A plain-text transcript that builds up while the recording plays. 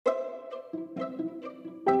Hey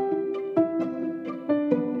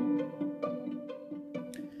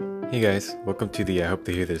guys, welcome to the I Hope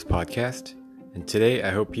They Hear This podcast. And today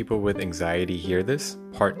I hope people with anxiety hear this,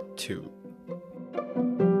 part 2.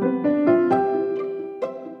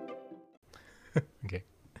 Okay.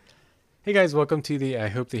 Hey guys, welcome to the I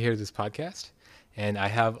Hope They Hear This podcast. And I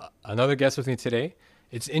have another guest with me today.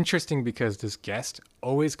 It's interesting because this guest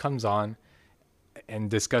always comes on and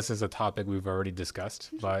discusses a topic we've already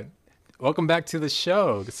discussed. But welcome back to the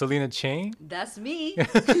show, Selena Chang. That's me.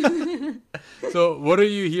 So what are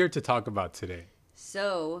you here to talk about today?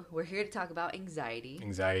 So we're here to talk about anxiety.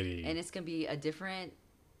 Anxiety. And it's going to be a different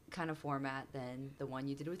kind of format than the one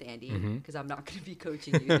you did with Andy, because I'm not going to be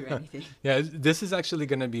coaching you through anything. Yeah, this is actually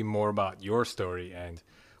going to be more about your story and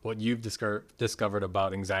what you've discovered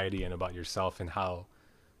about anxiety and about yourself and how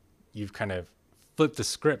you've kind of flipped the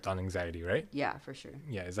script on anxiety, right? Yeah, for sure.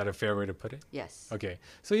 Yeah, is that a fair way to put it? Yes. Okay.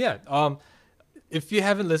 So yeah, if you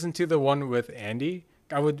haven't listened to the one with Andy,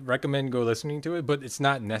 I would recommend go listening to it, but it's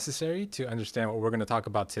not necessary to understand what we're going to talk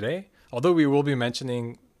about today. Although we will be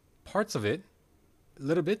mentioning parts of it,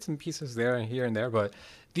 little bits and pieces there and here and there, but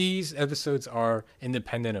these episodes are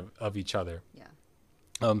independent of each other. Yeah.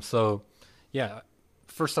 So yeah,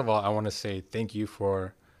 first of all, I want to say thank you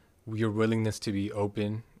for your willingness to be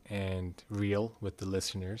open and real with the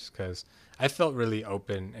listeners, because I felt really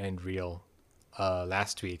open and real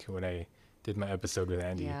last week when I did my episode with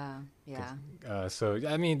Andy. Yeah. So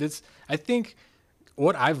I mean, I think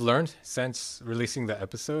what I've learned since releasing the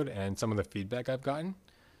episode and some of the feedback I've gotten,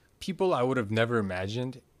 people I would have never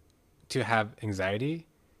imagined to have anxiety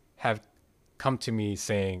have come to me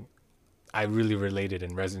saying, I really related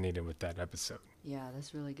and resonated with that episode. Yeah,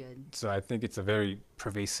 that's really good. So I think it's a very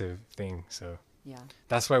pervasive thing. So Yeah.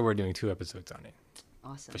 that's why we're doing 2 episodes on it.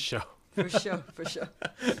 Awesome. For sure. For sure.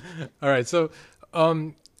 All right. So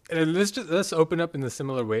and let's open up in a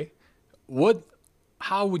similar way.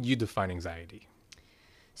 How would you define anxiety?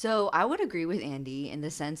 So I would agree with Andy in the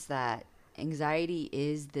sense that anxiety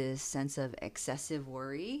is this sense of excessive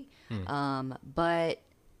worry. But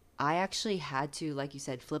I actually had to, like you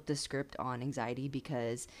said, flip the script on anxiety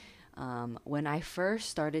because when I first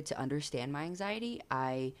started to understand my anxiety,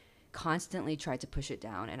 I constantly tried to push it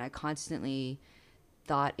down, and I constantly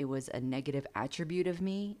thought it was a negative attribute of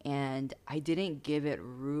me, and I didn't give it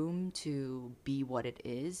room to be what it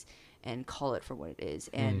is and call it for what it is.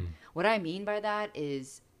 And what I mean by that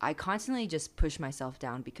is I constantly just pushed myself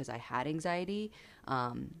down because I had anxiety,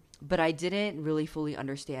 but I didn't really fully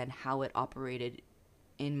understand how it operated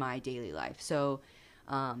in my daily life. So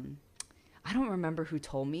I don't remember who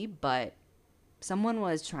told me, but someone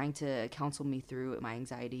was trying to counsel me through my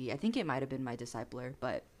anxiety. I think it might have been my discipler,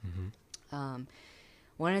 but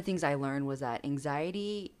one of the things I learned was that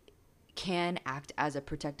anxiety can act as a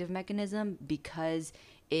protective mechanism because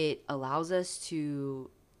it allows us to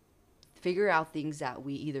figure out things that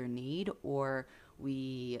we either need or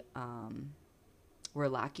we're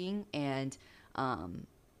lacking. And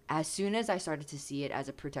as soon as I started to see it as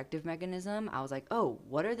a protective mechanism, I was like, oh,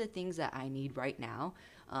 what are the things that I need right now?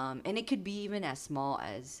 And it could be even as small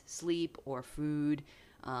as sleep or food.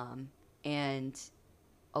 And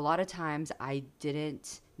a lot of times I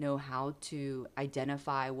didn't know how to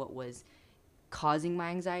identify what was causing my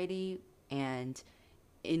anxiety, and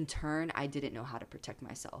in turn, I didn't know how to protect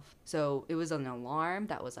myself. So it was an alarm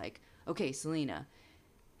that was like, okay, Selena,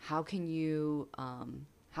 how can you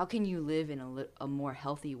live in a more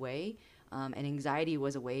healthy way? And anxiety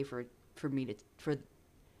was a way for me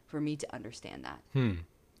to understand that.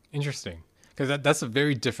 Interesting, because that's a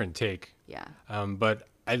very different take. Yeah. But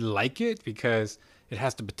I like it because it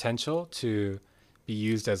has the potential to be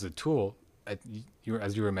used as a tool, as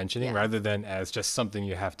you were mentioning, rather than as just something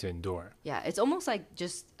you have to endure. Yeah, it's almost like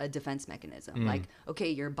just a defense mechanism. Like, okay,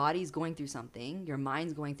 your body's going through something, your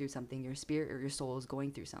mind's going through something, your spirit or your soul is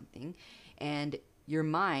going through something, and your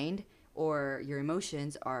mind or your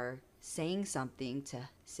emotions are saying something to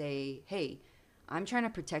say, hey, I'm trying to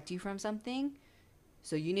protect you from something,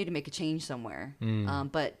 so you need to make a change somewhere.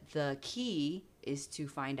 But the key is to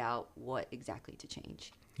find out what exactly to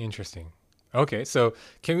change. Interesting. Okay, so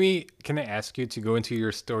can I ask you to go into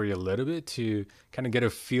your story a little bit to kind of get a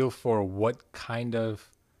feel for what kind of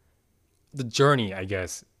the journey, I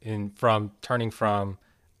guess, from turning from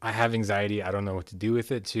I have anxiety, I don't know what to do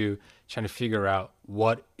with it, to trying to figure out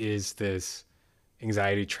what is this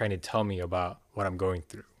anxiety trying to tell me about what I'm going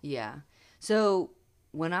through. Yeah. So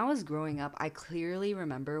when I was growing up, I clearly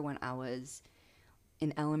remember when I was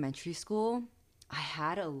in elementary school, I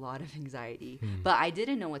had a lot of anxiety, but I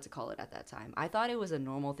didn't know what to call it at that time. I thought it was a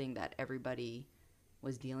normal thing that everybody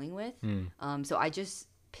was dealing with. So I just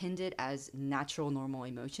pinned it as natural, normal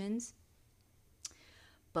emotions.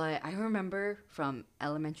 But I remember from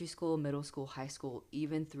elementary school, middle school, high school,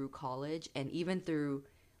 even through college, and even through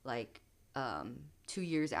like 2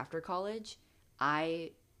 years after college,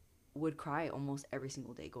 I would cry almost every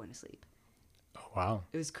single day going to sleep. Oh, wow.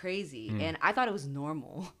 It was crazy. And I thought it was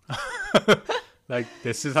normal. Like,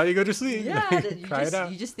 this is how you go to sleep. Yeah, Like, that cry it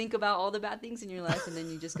out. you just think about all the bad things in your life and then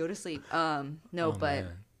you just go to sleep. No, Oh, but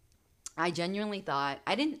man. I genuinely thought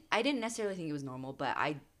I didn't necessarily think it was normal, but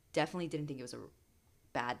I definitely didn't think it was a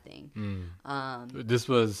bad thing. This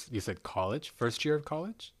was, you said college? First year of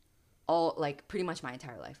college? All like pretty much my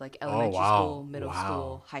entire life, like Oh, elementary wow. school, middle Wow.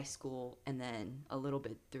 school, high school, and then a little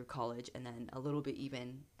bit through college, and then a little bit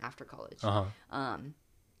even after college. Uh-huh.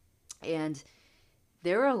 And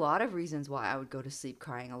there were a lot of reasons why I would go to sleep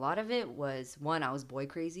crying. A lot of it was, one, I was boy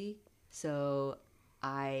crazy. So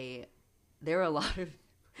there were a lot of,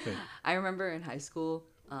 Okay. I remember in high school,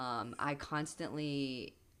 I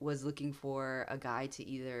constantly was looking for a guy to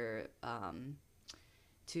either,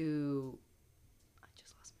 to, I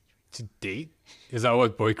just lost my train. To date? Is that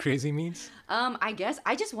what boy crazy means? I guess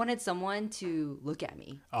I just wanted someone to look at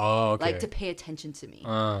me, Oh, okay. like to pay attention to me.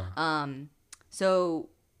 Uh, So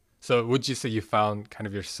so would you say you found kind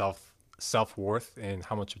of your self-worth in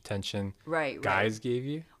how much attention right. guys gave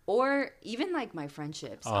you? Or even like my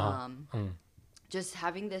friendships, Uh-huh. just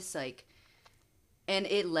having this like, and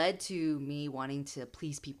it led to me wanting to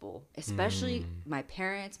please people, especially my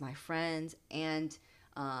parents, my friends, and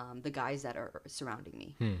the guys that are surrounding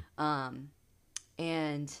me.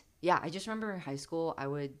 And yeah, I just remember in high school I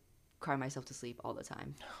would cry myself to sleep all the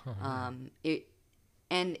time.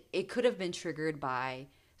 It could have been triggered by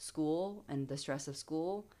school and the stress of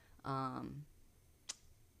school,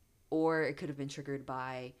 or it could have been triggered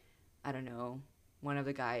by, I don't know, one of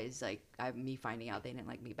the guys, like me finding out they didn't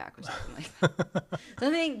like me back or something like that.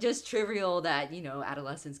 Something just trivial that,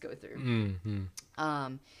 adolescents go through.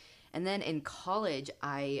 Mm-hmm. And then in college,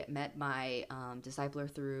 I met my discipler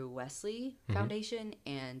through Wesley Foundation,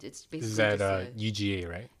 and it's basically Is that just UGA,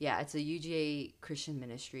 right? yeah, it's a UGA Christian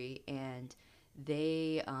ministry, and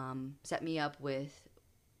they set me up with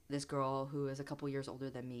this girl who is a couple years older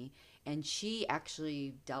than me, and she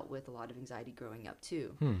actually dealt with a lot of anxiety growing up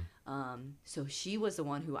too. So she was the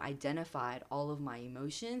one who identified all of my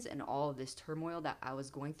emotions and all of this turmoil that I was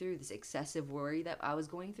going through, this excessive worry that I was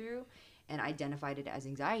going through, and identified it as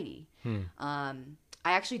anxiety. I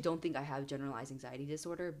actually don't think I have generalized anxiety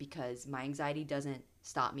disorder because my anxiety doesn't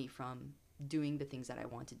stop me from doing the things that I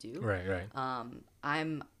want to do. Right, right.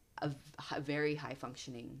 I'm a very high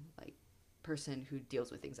functioning like person who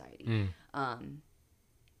deals with anxiety.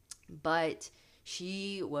 But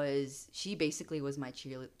she basically was my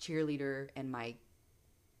cheerleader and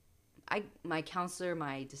my counselor,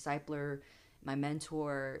 my discipler, my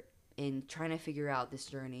mentor in trying to figure out this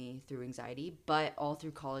journey through anxiety. But all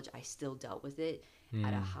through college, I still dealt with it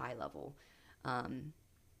at a high level. And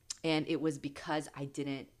it was because I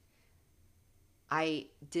didn't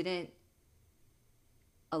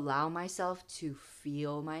allow myself to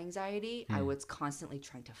feel my anxiety. I was constantly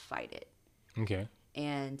trying to fight it. Okay.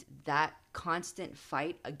 And that constant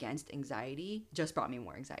fight against anxiety just brought me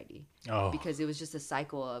more anxiety. Oh. Because it was just a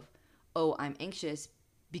cycle of, oh, I'm anxious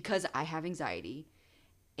because I have anxiety.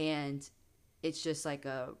 And it's just like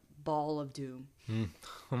a ball of doom.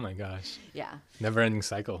 Oh my gosh. Yeah. Never ending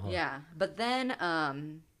cycle, huh? Yeah. But then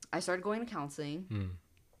I started going to counseling.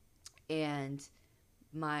 And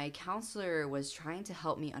my counselor was trying to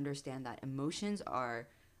help me understand that emotions are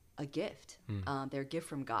a gift. They're a gift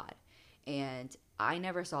from God. And I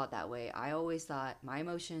never saw it that way. I always thought my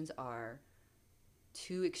emotions are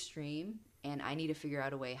too extreme and I need to figure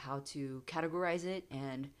out a way how to categorize it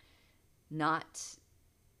and not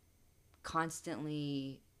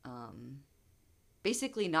constantly,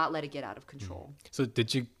 basically not let it get out of control. So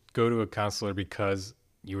did you go to a counselor because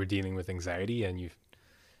you were dealing with anxiety and you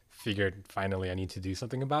figured finally I need to do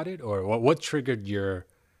something about it? Or what triggered your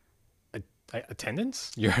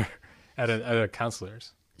attendance at a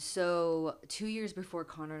counselor's? So 2 years before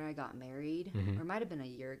Connor and I got married, or it might have been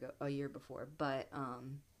a year before, but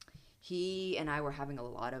he and I were having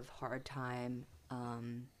a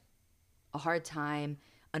hard time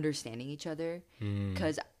understanding each other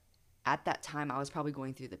because at that time I was probably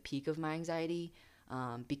going through the peak of my anxiety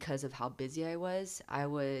because of how busy I was. I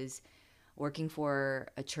was working for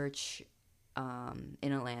a church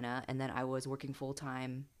in Atlanta, and then I was working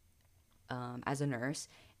full-time as a nurse,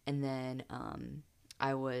 and then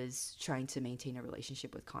I was trying to maintain a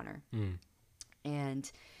relationship with Connor.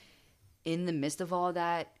 And in the midst of all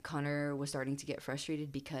that, Connor was starting to get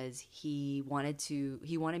frustrated because he wanted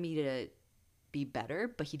me to be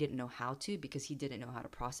better, but he didn't know how to because he didn't know how to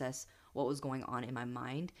process what was going on in my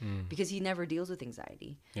mind because he never deals with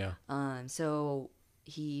anxiety. Yeah. So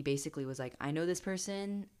he basically was like, I know this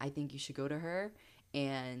person. I think you should go to her.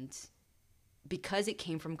 And because it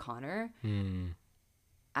came from Connor,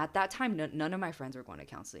 at that time, none of my friends were going to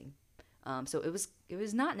counseling. So it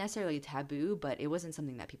was not necessarily taboo, but it wasn't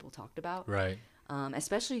something that people talked about, Right.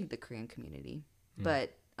 especially the Korean community.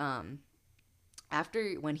 But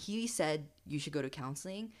after when he said you should go to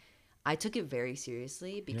counseling, I took it very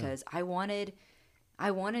seriously because I wanted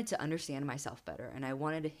to understand myself better, and I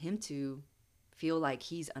wanted him to feel like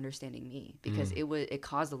he's understanding me because it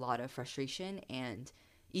caused a lot of frustration and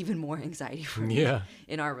even more anxiety for me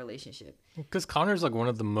in our relationship. Because Connor's like one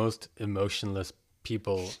of the most emotionless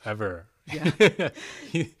people ever. Yeah.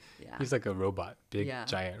 He's like a robot, big, Yeah.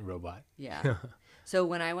 giant robot. Yeah. So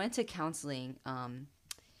when I went to counseling,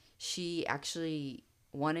 she actually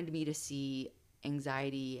wanted me to see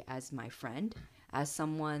anxiety as my friend, as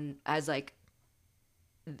someone, as like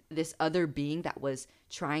this other being that was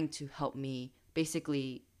trying to help me.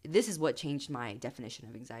 Basically, this is what changed my definition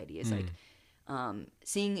of anxiety. Is like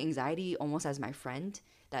seeing anxiety almost as my friend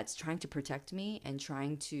that's trying to protect me and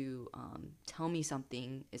trying to tell me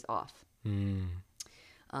something is off.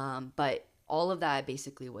 But all of that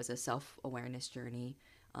basically was a self-awareness journey.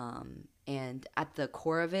 And at the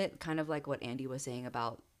core of it, kind of like what Andy was saying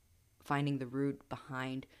about finding the root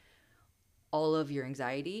behind all of your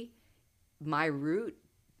anxiety, my root,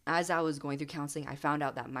 as I was going through counseling, I found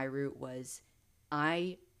out that my root was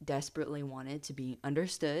I desperately wanted to be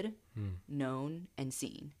understood, known, and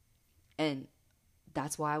seen. And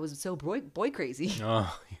that's why I was so boy crazy.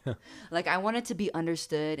 Oh, yeah. Like, I wanted to be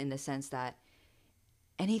understood in the sense that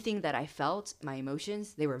anything that I felt, my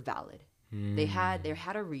emotions, they were valid. They had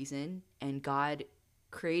a reason, and God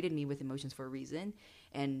created me with emotions for a reason,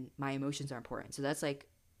 and my emotions are important. So that's like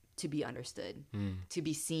to be understood, to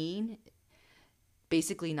be seen,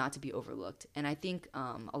 basically not to be overlooked. And I think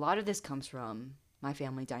a lot of this comes from my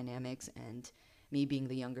family dynamics and me being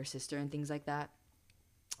the younger sister and things like that.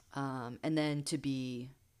 And then to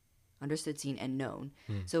be understood, seen, and known.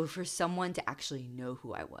 So for someone to actually know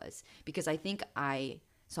who I was, because I think I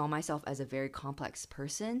saw myself as a very complex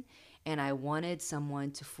person, and I wanted someone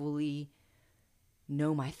to fully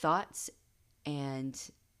know my thoughts and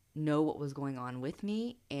know what was going on with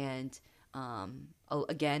me. And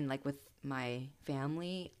again, like with my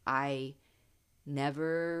family, I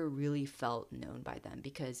never really felt known by them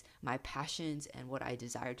because my passions and what I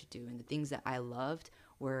desired to do and the things that I loved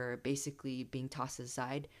were basically being tossed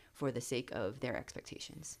aside for the sake of their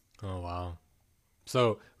expectations. Oh, wow.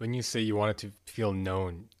 So when you say you wanted to feel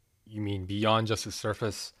known, you mean beyond just the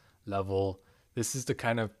surface level, this is the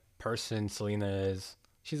kind of person Selena is.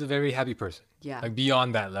 She's a very happy person. Yeah. Like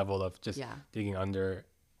beyond that level of just Yeah. digging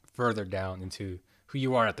further down into who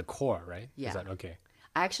you are at the core, right? Yeah. Is that okay?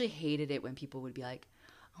 I actually hated it when people would be like,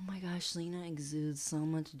 oh my gosh, Selena exudes so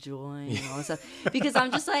much joy and all this stuff. Because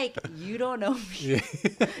I'm just like, you don't know me.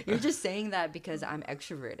 You're just saying that because I'm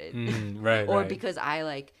extroverted. Right, Or right. because I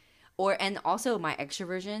like, and also my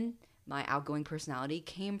extroversion, my outgoing personality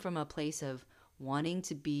came from a place of wanting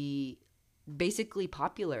to be basically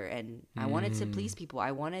popular, and I wanted to please people.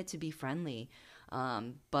 I wanted to be friendly.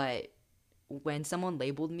 But when someone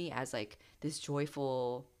labeled me as like this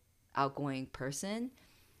joyful, outgoing person,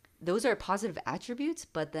 those are positive attributes,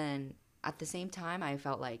 but then at the same time I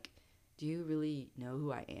felt like, do you really know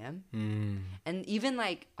who I am? And even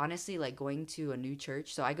like honestly, like going to a new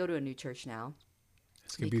church, so I go to a new church now.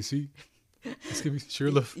 SKBC. SKBC.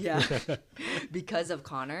 Sugarloaf. Yeah. Because of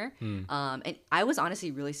Connor. And I was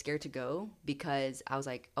honestly really scared to go because I was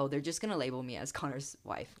like, oh, they're just gonna label me as Connor's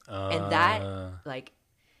wife. And that, like,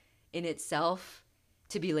 in itself,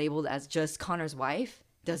 to be labeled as just Connor's wife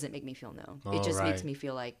doesn't make me feel known. It just makes right. me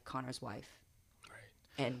feel like Connor's wife.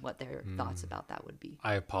 And what their thoughts about that would be.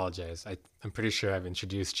 I apologize. I'm pretty sure I've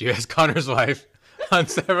introduced you as Connor's wife on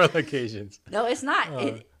several occasions. No, it's not.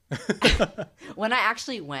 When I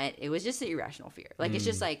actually went, it was just an irrational fear. Like, it's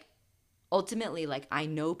just like, ultimately, like, I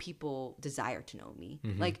know people desire to know me.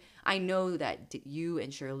 Like, I know that you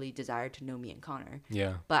and Shirley desire to know me and Connor.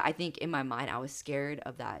 Yeah. But I think in my mind, I was scared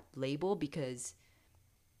of that label because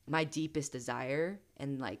my deepest desire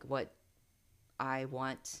and like what I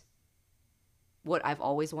want, what I've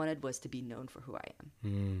always wanted was to be known for who I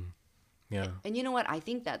am. Yeah. And you know what? I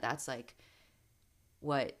think that's like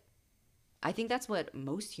I think that's what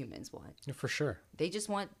most humans want. Yeah, for sure. They just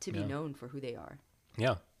want to be known for who they are.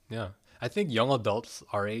 Yeah. Yeah. I think young adults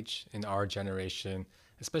our age, in our generation,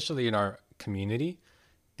 especially in our community,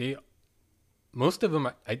 most of them,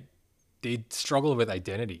 they struggle with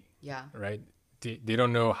identity. Yeah. Right? they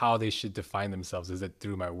don't know how they should define themselves. Is it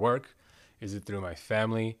through my work? Is it through my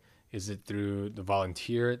family? Is it through the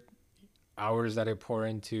volunteer hours that I pour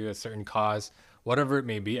into a certain cause? Whatever it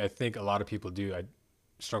may be, I think a lot of people do. I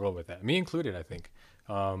struggle with that, me included. I think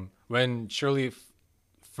when Shirley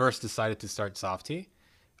first decided to start Softy,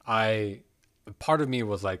 I part of me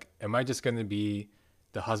was like, am I just going to be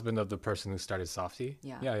the husband of the person who started Softy?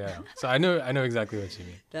 Yeah. Yeah. So I know exactly what you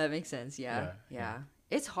mean. That makes sense. Yeah. Yeah, Yeah.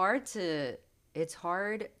 It's hard to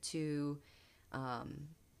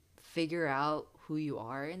figure out who you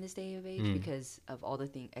are in this day of age because of all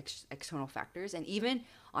the external factors. And even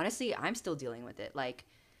honestly, I'm still dealing with it. Like,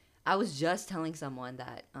 I was just telling someone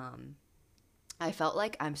that I felt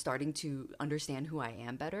like I'm starting to understand who I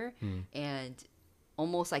am better, and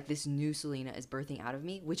almost like this new Selena is birthing out of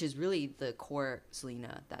me, which is really the core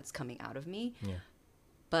Selena that's coming out of me. Yeah.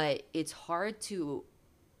 But it's hard to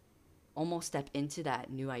almost step into that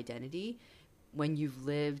new identity when you've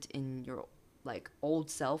lived in your like old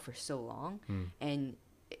self for so long. And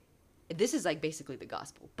this is like basically the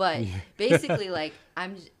gospel, but basically like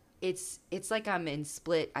it's like I'm in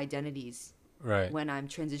split identities Right. when I'm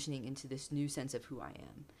transitioning into this new sense of who I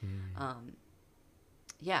am.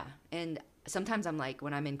 Yeah. And sometimes I'm like,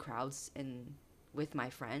 when I'm in crowds and with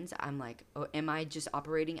my friends, I'm like, oh, am I just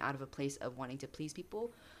operating out of a place of wanting to please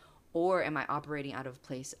people? Or am I operating out of a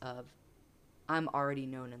place of I'm already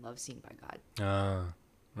known and loved, seen by God?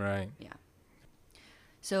 Right. Yeah.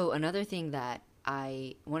 So another thing that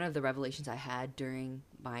one of the revelations I had during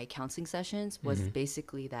my counseling sessions was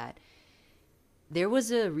basically that there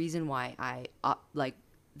was a reason why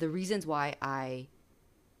the reasons why I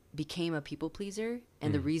became a people pleaser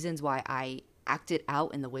and the reasons why I acted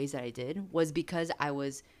out in the ways that I did was because I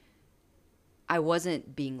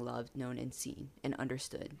wasn't being loved, known, and seen and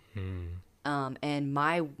understood. And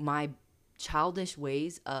my childish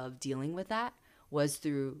ways of dealing with that was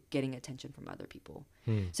through getting attention from other people.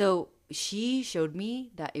 So she showed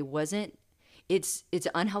me that it's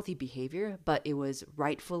unhealthy behavior, but it was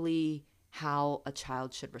rightfully how a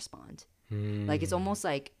child should respond. Like, it's almost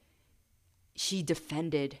like she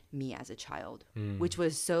defended me as a child, which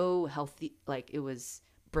was so healthy. Like, it was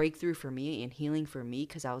breakthrough for me and healing for me,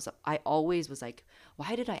 because I always was like,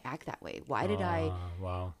 why did I act that way?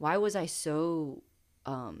 Why was I so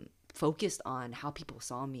focused on how people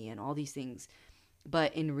saw me and all these things?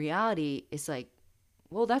 But in reality, it's like,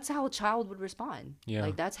 well, that's how a child would respond. Yeah.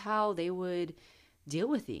 Like, that's how they would deal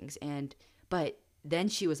with things. But then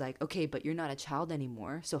she was like, okay, but you're not a child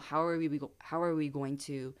anymore. So how are we going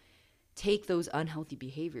to take those unhealthy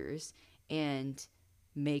behaviors and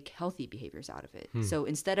make healthy behaviors out of it? So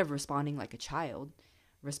instead of responding like a child,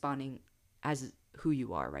 responding as who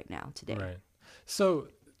you are right now today. Right. So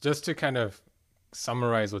just to kind of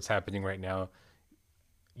summarize what's happening right now,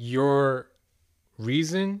 your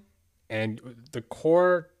reason and the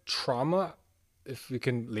core trauma, if we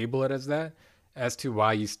can label it as that, as to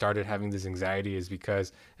why you started having this anxiety is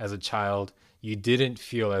because as a child, you didn't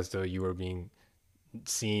feel as though you were being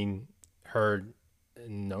seen, heard,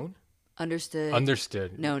 known?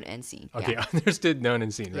 Understood. Known and seen. Okay, Yeah. understood, known,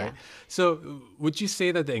 and seen, right? Yeah. So would you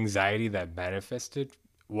say that the anxiety that manifested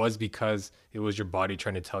was because it was your body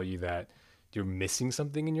trying to tell you that you're missing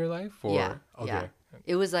something in your life? Or Yeah. okay. Yeah.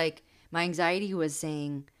 It was like my anxiety was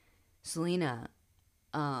saying, Selena,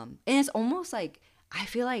 and it's almost like, I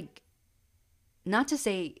feel like, not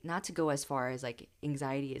to go as far as like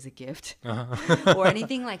anxiety is a gift or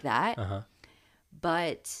anything like that,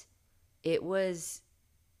 but it was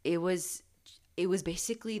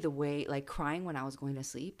basically the way, like, crying when I was going to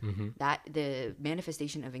sleep, that the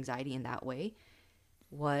manifestation of anxiety in that way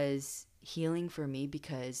was healing for me,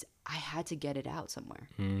 because I had to get it out somewhere.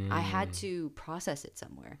 I had to process it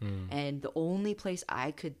somewhere. And the only place I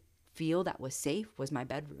could feel that was safe was my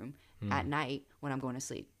bedroom at night when I'm going to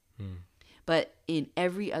sleep. But in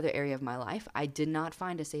every other area of my life, I did not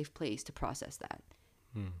find a safe place to process that.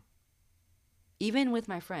 Even with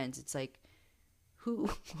my friends, it's like,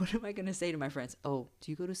 what am I going to say to my friends? Oh,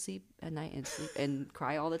 do you go to sleep at night and sleep and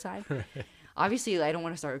cry all the time? Obviously, I don't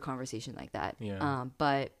want to start a conversation like that. Yeah.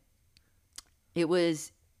 But it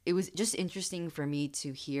was just interesting for me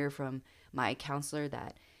to hear from my counselor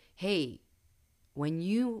that, hey, when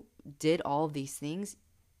you did all of these things,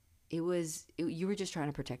 you were just trying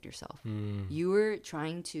to protect yourself. You were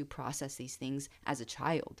trying to process these things as a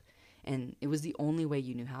child, and it was the only way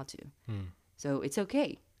you knew how to. So it's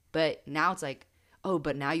okay. But now it's like, oh,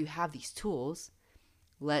 but now you have these tools.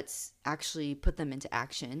 Let's actually put them into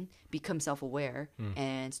action, become self-aware,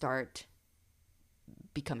 and start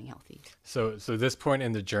becoming healthy. So this point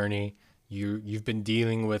in the journey, you've been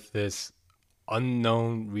dealing with this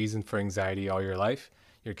unknown reason for anxiety all your life.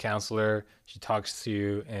 Your counselor, she talks to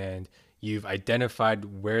you and you've identified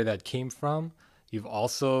where that came from. You've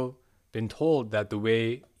also been told that the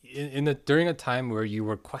way during a time where you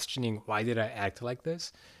were questioning why did I act like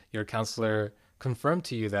this, your counselor confirmed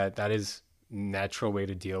to you that that is natural way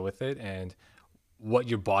to deal with it and what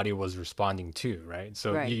your body was responding to, right?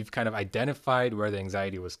 So Right. you've kind of identified where the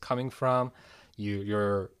anxiety was coming from.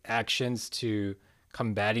 Your actions to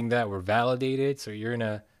combating that were validated. So you're in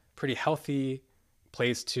a pretty healthy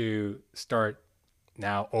place to start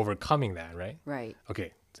now overcoming that, right? Right.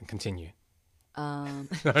 Okay, so continue. Um,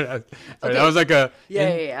 Sorry, that okay. was like a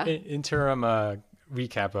Yeah. interim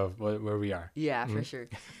recap of where we are. Yeah, for sure.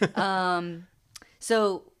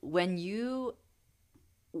 So when you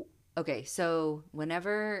okay, so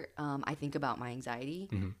whenever I think about my anxiety,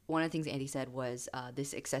 one of the things Andy said was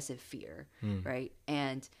this excessive fear, right?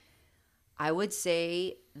 And I would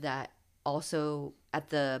say that also at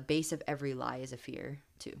the base of every lie is a fear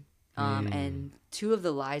too. And two of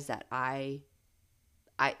the lies that I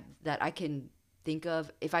can think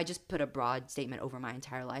of, if I just put a broad statement over my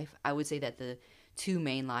entire life, I would say that the two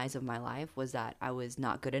main lies of my life was that I was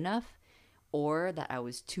not good enough or that I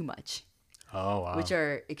was too much, Oh wow. which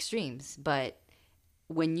are extremes. But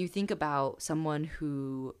when you think about someone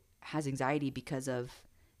who has anxiety because of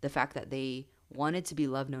the fact that they wanted to be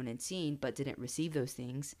loved, known, and seen, but didn't receive those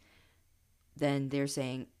things, then they're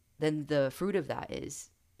saying, then the fruit of that is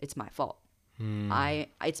it's my fault.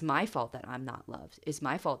 It's my fault that I'm not loved. It's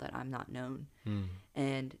my fault that I'm not known.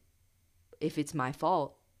 And if it's my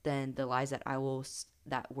fault, then the lies that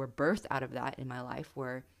that were birthed out of that in my life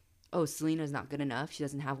were, oh, Selena's not good enough. She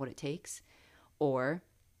doesn't have what it takes. Or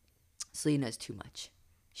Selena's too much.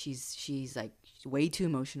 She's like way too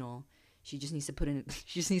emotional. She just needs to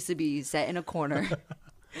she just needs to be set in a corner.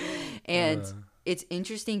 And it's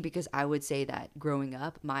interesting because I would say that growing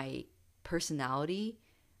up, my personality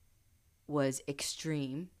was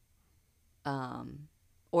extreme.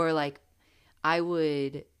 Or like I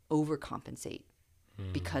would overcompensate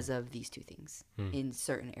because of these two things in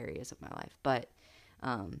certain areas of my life. But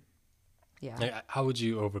yeah. Like, how would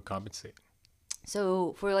you overcompensate?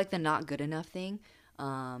 So for like the not good enough thing,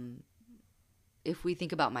 if we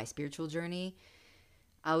think about my spiritual journey,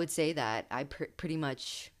 I would say that I pretty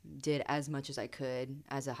much did as much as I could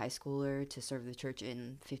as a high schooler to serve the church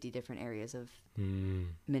in 50 different areas of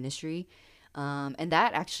ministry. And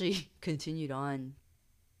that actually continued on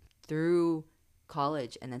through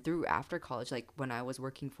college and then through after college, like when I was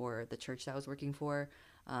working for the church that I was working for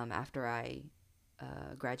after I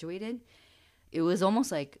graduated. It was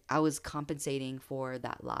almost like I was compensating for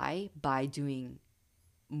that lie by doing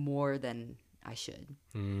more than I should.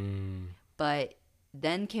 But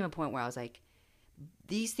then came a point where I was like,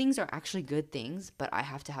 these things are actually good things, but I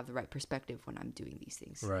have to have the right perspective when I'm doing these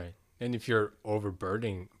things. Right. And if you're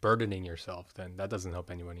burdening yourself, then that doesn't help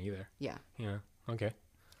anyone either. Yeah. Yeah. Okay.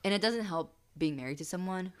 And it doesn't help being married to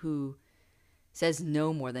someone who says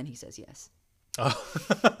no more than he says yes. Oh.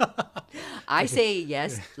 I say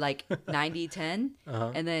yes like 90-10,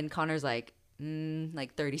 and then Connor's like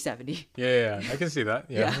 30-70. Yeah, I can see that.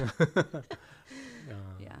 Yeah.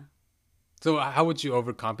 Yeah. So how would you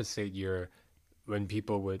overcompensate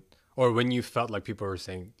when you felt like people were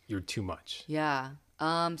saying you're too much? Yeah.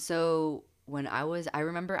 So when I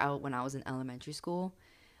remember when I was in elementary school,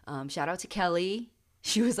 shout out to Kelly.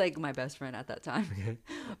 She was like my best friend at that time. Okay.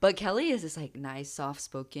 But Kelly is this like nice,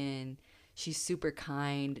 soft-spoken. She's super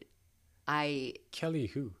kind. Kelly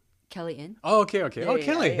who? Kelly in. Oh, okay. Yeah, Oh, yeah,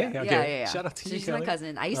 Kelly. yeah, Hey, yeah, okay. yeah. Shout out to So you, she's Kelly. my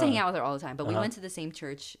cousin. I used to hang out with her all the time, but we Uh-huh. went to the same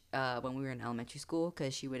church when we were in elementary school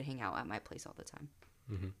because she would hang out at my place all the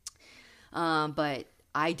time. But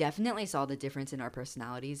I definitely saw the difference in our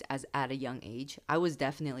personalities as at a young age. I was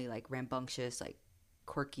definitely like rambunctious, like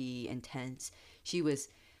quirky, intense. She was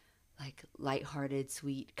like lighthearted,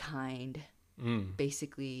 sweet, kind.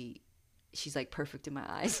 Basically, she's like perfect in my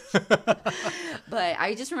eyes. But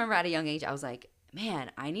I just remember at a young age, I was like,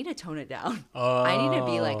 man, I need to tone it down. I need to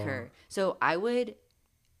be like her. So I would,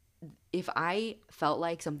 if I felt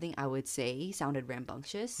like something I would say sounded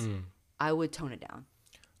rambunctious, I would tone it down.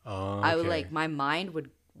 Oh, I would okay. like, my mind would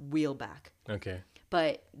wheel back. Okay.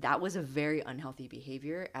 But that was a very unhealthy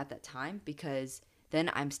behavior at that time because then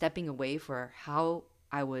I'm stepping away for how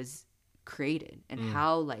I was created and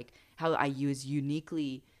how I was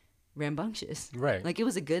uniquely rambunctious. Right. Like it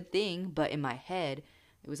was a good thing, but in my head,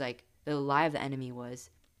 it was like the lie of the enemy was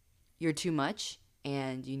you're too much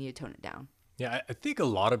and you need to tone it down. Yeah, I think a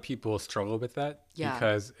lot of people struggle with that Yeah.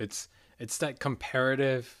 because it's that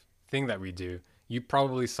comparative thing that we do. You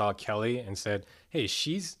probably saw Kelly and said, "Hey,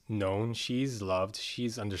 she's known, she's loved,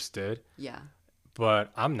 she's understood." Yeah.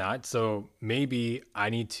 but I'm not. So maybe I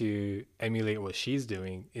need to emulate what she's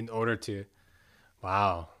doing in order to.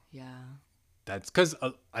 Wow, Yeah. that's because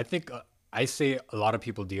I think I say a lot of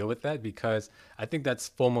people deal with that because I think that's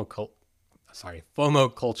FOMO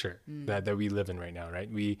culture Mm. that we live in right now, right?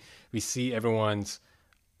 We see everyone's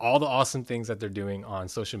all the awesome things that they're doing on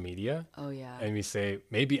social media, Oh yeah. and we say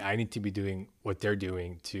maybe I need to be doing what they're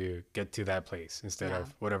doing to get to that place instead Yeah.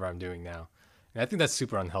 of whatever I'm doing now. And I think that's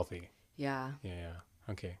super unhealthy. Yeah. Yeah,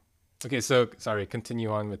 yeah. Okay. Okay, so sorry, continue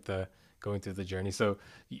on with the going through the journey. So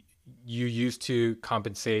you used to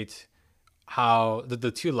compensate how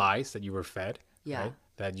the two lies that you were fed, Yeah. right?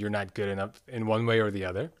 That you're not good enough in one way or the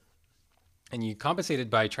other. And you compensated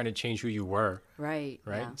by trying to change who you were, Right.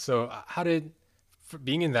 right? Yeah. So how did for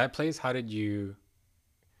being in that place, how did you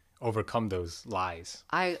overcome those lies?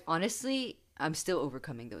 I honestly, I'm still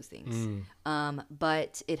overcoming those things. Mm,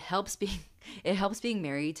 But it helps being it helps being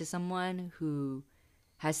married to someone who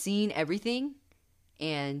has seen everything,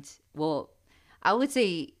 and well, I would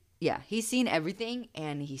say yeah, he's seen everything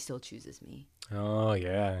and he still chooses me. oh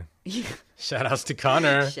yeah. Shout outs to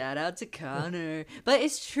Connor. Shout out to Connor. But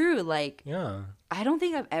it's true, like Yeah. I don't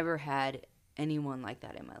think I've ever had anyone like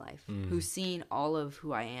that in my life Mm, who's seen all of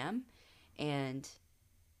who I am and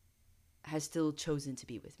has still chosen to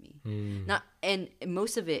be with me. mm, Not and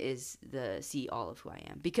most of it is the see all of who I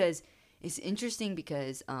am because it's interesting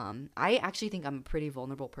because I actually think I'm a pretty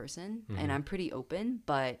vulnerable person and I'm pretty open,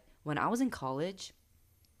 but when I was in college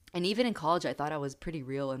and even in college I thought I was pretty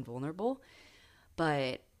real and vulnerable,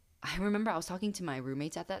 but I remember I was talking to my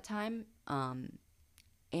roommates at that time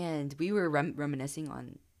and we were reminiscing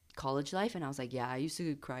on college life and I was like, yeah, I used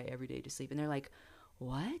to cry every day to sleep, and they're like,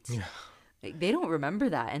 what? yeah. Like, they don't remember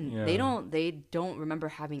that, and they Yeah. don't remember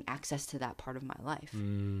having access to that part of my life,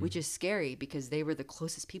 Mm, which is scary because they were the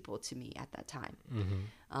closest people to me at that time.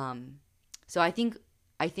 mm-hmm. So I think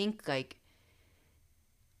like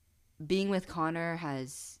being with Connor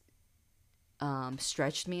has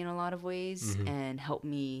stretched me in a lot of ways Mm-hmm. and helped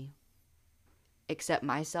me accept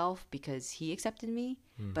myself because he accepted me.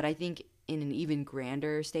 Mm. But I think in an even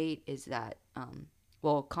grander state is that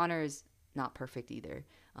well, Connor is not perfect either.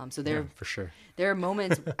 So Yeah, for sure. there are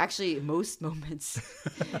moments, actually most moments,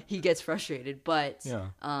 he gets frustrated. But Yeah.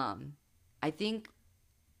 I think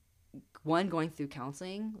one, going through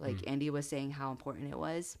counseling, like Mm. Andy was saying how important it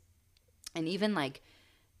was, and even like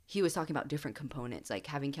he was talking about different components, like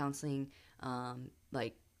having counseling.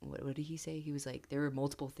 Like what did he say? He was like there are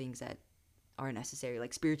multiple things that are necessary,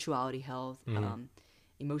 like spirituality, health,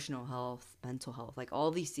 emotional health, mental health. Like all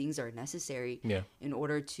these things are necessary Yeah. in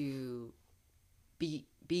order to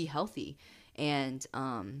be healthy. And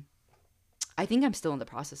I think I'm still in the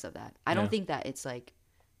process of that. I Yeah. don't think that it's like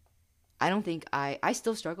I don't think I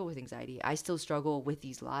still struggle with anxiety. I still struggle with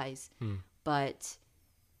these lies. Mm. But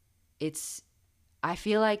it's I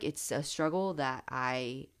feel like it's a struggle that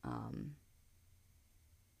I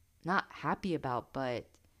not happy about, but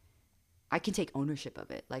I can take ownership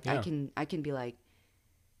of it. Like Yeah. I can be like,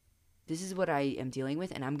 this is what I am dealing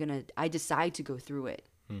with, and I decide to go through it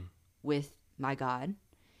Mm. with my God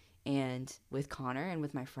and with Connor and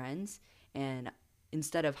with my friends. And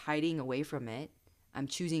instead of hiding away from it, I'm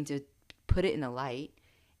choosing to put it in the light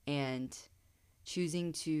and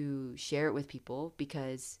choosing to share it with people,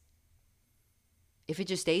 because if it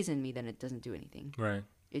just stays in me, then it doesn't do anything. Right.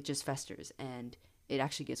 It just festers and it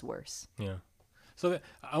actually gets worse. Yeah. So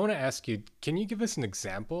I want to ask you, can you give us an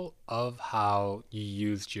example of how you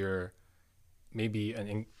used your maybe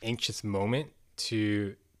an anxious moment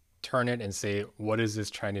to turn it and say, what is this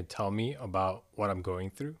trying to tell me about what I'm going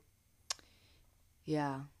through?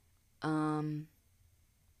 Yeah. I'm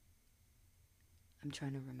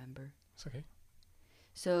trying to remember. It's okay.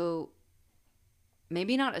 So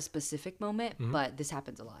maybe not a specific moment, Mhm. but this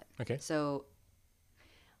happens a lot. Okay. So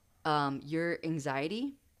your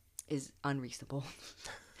anxiety is unreasonable.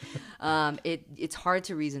 It's hard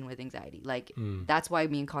to reason with anxiety. Like that's why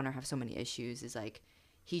me and Connor have so many issues. Is like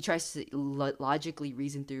he tries to logically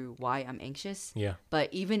reason through why I'm anxious, Yeah.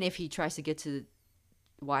 but even if he tries to get to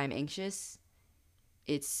why I'm anxious,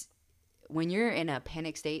 it's when you're in a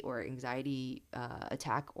panic state or anxiety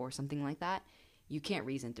attack or something like that, you can't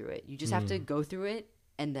reason through it. You just have to go through it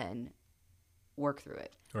and then work through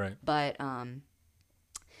it. Right. But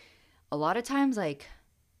a lot of times, like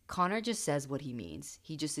Connor just says what he means.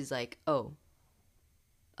 He just is like, oh,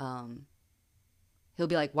 he'll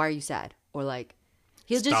be like, why are you sad? Or like,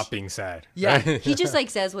 he'll Stop just being sad. yeah, Right? he just like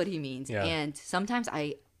says what he means. Yeah. And sometimes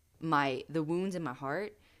the wounds in my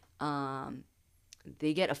heart,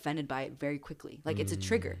 they get offended by it very quickly. Like it's a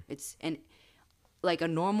trigger. And like a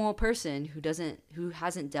normal person who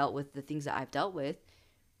hasn't dealt with the things that I've dealt with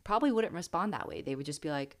probably wouldn't respond that way. They would just be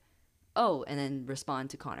like, "Oh," and then respond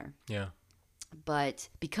to Connor. Yeah. But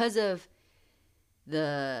because of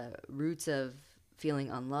the roots of feeling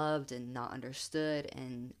unloved and not understood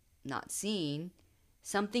and not seen,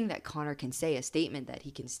 something that Connor can say, a statement that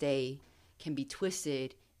he can say, can be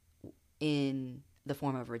twisted in the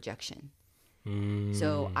form of rejection.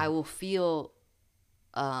 So I will feel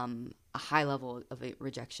a high level of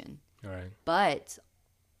rejection. All right. But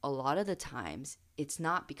a lot of the times, it's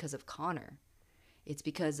not because of Connor. It's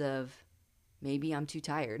because of maybe I'm too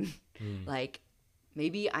tired. Like,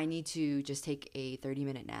 maybe I need to just take a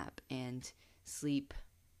 30-minute nap and sleep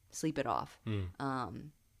it off.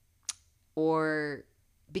 Or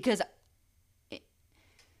because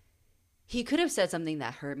he could have said something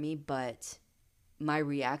that hurt me, but my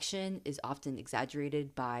reaction is often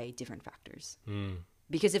exaggerated by different factors.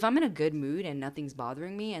 Because if I'm in a good mood and nothing's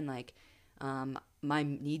bothering me and like my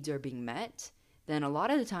needs are being met, then a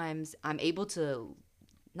lot of the times I'm able to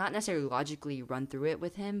not necessarily logically run through it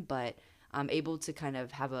with him, but I'm able to kind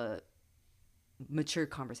of have a mature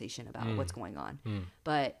conversation about what's going on.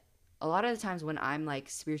 But a lot of the times when I'm like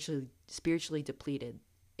spiritually depleted,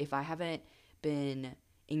 if I haven't been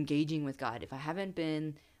engaging with God, if I haven't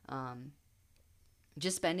been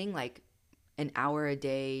just spending like an hour a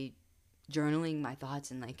day journaling my thoughts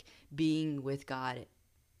and like being with God,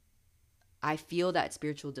 I feel that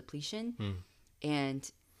spiritual depletion, and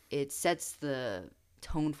it sets the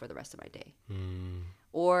tone for the rest of my day.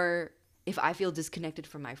 Or if I feel disconnected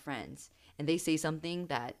from my friends and they say something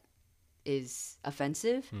that is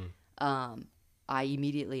offensive, I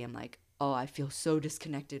immediately am like, oh, I feel so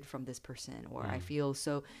disconnected from this person, or I feel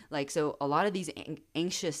so like, so a lot of these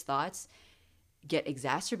anxious thoughts get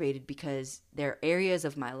exacerbated because they're areas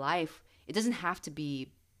of my life. It doesn't have to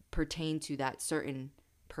be pertain to that certain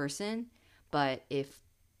person, but if,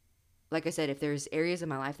 like I said, if there's areas of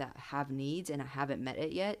my life that have needs and I haven't met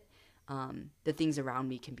it yet, the things around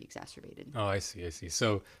me can be exacerbated. Oh, I see.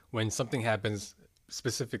 So when something happens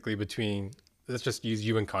specifically between, let's just use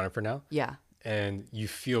you and Connor for now. Yeah. And you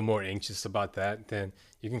feel more anxious about that, then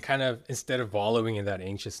you can kind of, instead of wallowing in that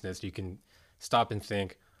anxiousness, you can stop and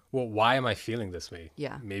think, well, why am I feeling this way?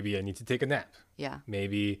 Yeah. Maybe I need to take a nap. Yeah.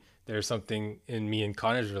 Maybe there's something in me and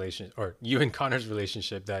Connor's relationship, or you and Connor's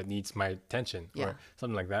relationship, that needs my attention, or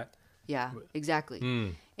something like that. Yeah,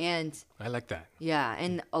 exactly. And I like that. yeah,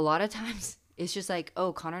 and a lot of times it's just like,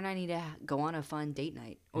 oh, Connor and I need to go on a fun date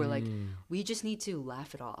night, or like we just need to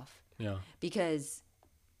laugh it off. Yeah. Because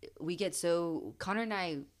we get so, Connor and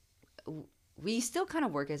I, we still kind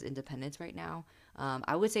of work as independents right now.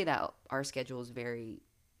 I would say that our schedule is very,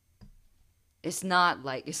 it's not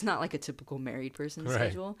like a typical married person's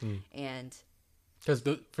schedule. And because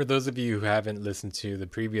for those of you who haven't listened to the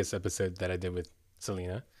previous episode that I did with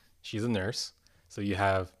Selena, she's a nurse, so you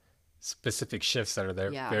have specific shifts that are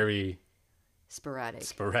there, very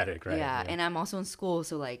sporadic, right? Yeah, and I'm also in school,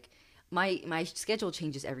 so like my schedule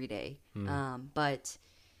changes every day. But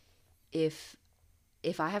if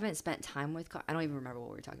I haven't spent time with I don't even remember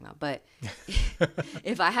what we were talking about, but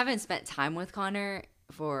if I haven't spent time with Connor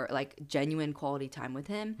for like genuine quality time with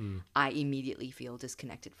him, I immediately feel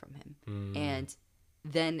disconnected from him. And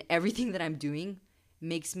then everything that I'm doing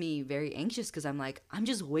makes me very anxious because I'm like, I'm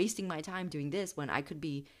just wasting my time doing this when I could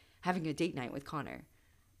be having a date night with Connor.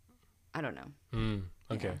 I don't know.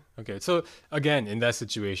 Okay. So again, in that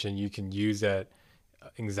situation, you can use that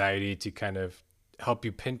anxiety to kind of help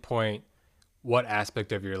you pinpoint what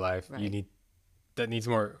aspect of your life you need that needs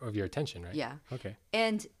more of your attention, right? Yeah. Okay.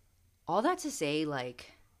 And all that to say,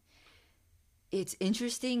 like, it's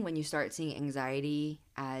interesting when you start seeing anxiety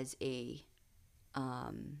as a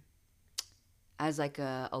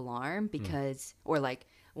alarm, because or like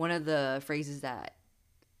one of the phrases that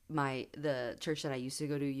the church that I used to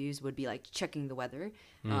go to use would be like checking the weather.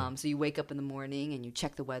 So you wake up in the morning and you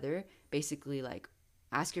check the weather, basically like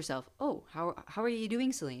ask yourself, oh, how are you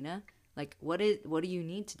doing, Selena? Like what do you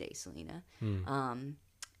need today, Selena?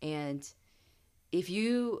 And if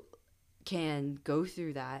you can go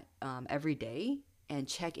through that every day and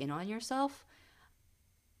check in on yourself,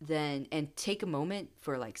 then and take a moment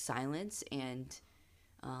for like silence and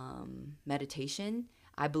meditation,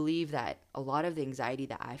 I believe that a lot of the anxiety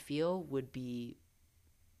that I feel would be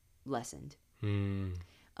lessened. But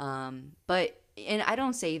and I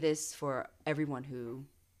don't say this for everyone who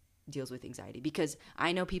deals with anxiety, because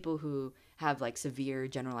I know people who have like severe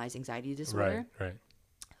generalized anxiety disorder, right,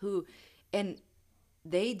 who, and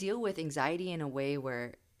they deal with anxiety in a way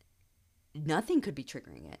where nothing could be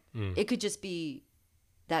triggering it. It could just be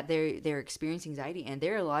that they're experiencing anxiety, and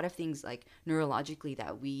there are a lot of things like neurologically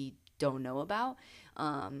that we don't know about.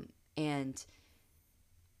 And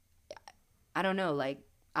I don't know, like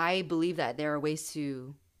I believe that there are ways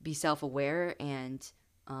to be self-aware and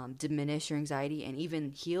diminish your anxiety and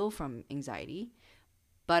even heal from anxiety.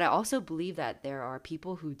 But I also believe that there are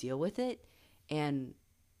people who deal with it and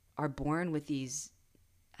are born with these.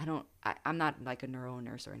 I'm not like a neuro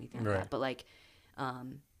nurse or anything like that, but like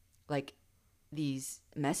these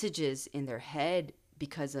messages in their head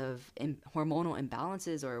because of hormonal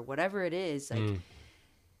imbalances or whatever it is. Like,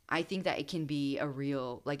 I think that it can be a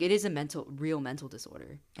real, like, it is a real mental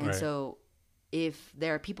disorder. And so if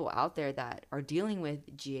there are people out there that are dealing with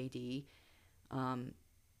GAD, I'm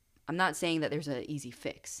not saying that there's an easy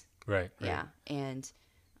fix. Right. Yeah. And,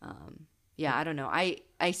 I don't know.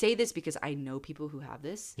 I say this because I know people who have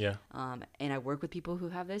this. Yeah. And I work with people who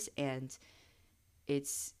have this, and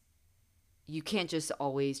you can't just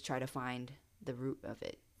always try to find the root of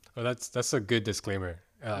it. Well, that's a good disclaimer.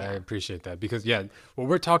 I appreciate that, because what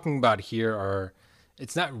we're talking about here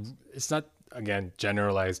it's not again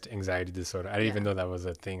generalized anxiety disorder. I didn't even know that was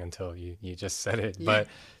a thing until you just said it. Yeah. But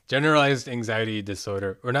generalized anxiety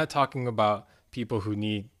disorder, we're not talking about people who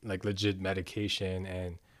need like legit medication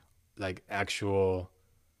and like actual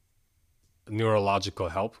neurological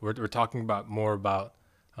help. We're talking about more about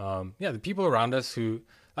the people around us who,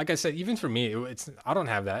 like I said, even for me, I don't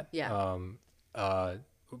have that. Yeah.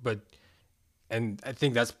 And I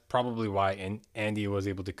think that's probably why Andy was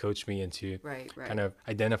able to coach me into kind of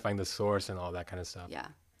identifying the source and all that kind of stuff. Yeah.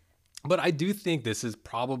 But I do think this is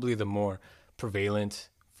probably the more prevalent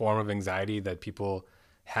form of anxiety that people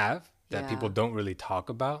have, that people don't really talk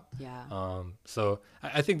about. Yeah. So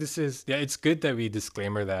I think this is, it's good that we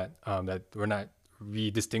disclaimer that, that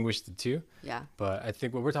we distinguish the two. Yeah. But I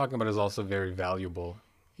think what we're talking about is also very valuable.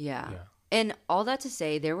 Yeah. And all that to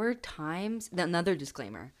say, there were times, another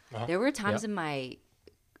disclaimer, there were times in my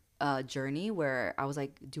journey where I was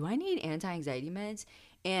like, do I need anti-anxiety meds?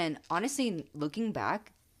 And honestly, looking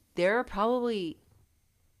back, there are probably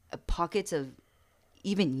pockets of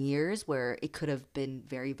even years where it could have been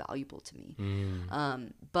very valuable to me.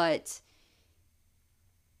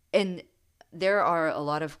 And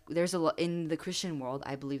there's a lot in the Christian world.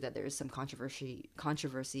 I believe that there is some controversy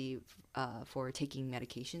for taking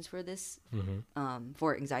medications for this,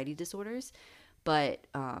 for anxiety disorders. But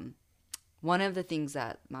one of the things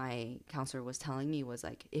that my counselor was telling me was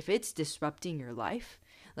like, if it's disrupting your life,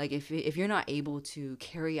 like if you're not able to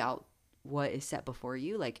carry out what is set before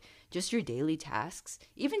you, like just your daily tasks,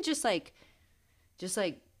 even just like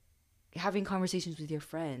having conversations with your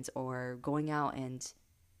friends or going out and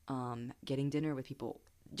getting dinner with people,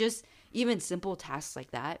 just even simple tasks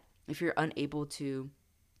like that, if you're unable to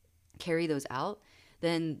carry those out,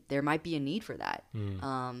 then there might be a need for that.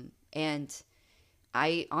 And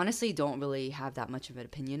I honestly don't really have that much of an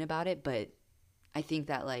opinion about it, but I think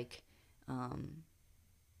that like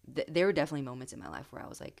there were definitely moments in my life where I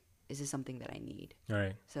was like, is this something that I need?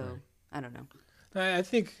 Right. So I don't know. I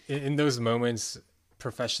think in those moments,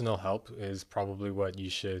 professional help is probably what you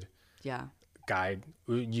should let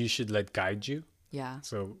guide you. Yeah.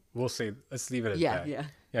 So let's leave it at that. Yeah.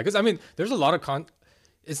 Because I mean, there's a lot of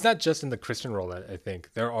it's not just in the Christian world. I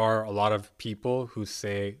think there are a lot of people who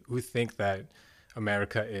think that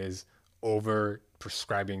America is over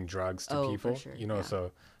prescribing drugs to people, for sure.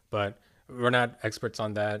 So, but we're not experts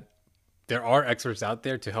on that. There are experts out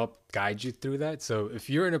there to help guide you through that. So if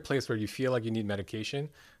you're in a place where you feel like you need medication,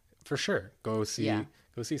 for sure, go see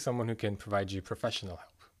someone who can provide you professional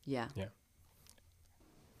help. Yeah.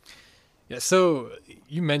 So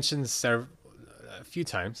you mentioned a few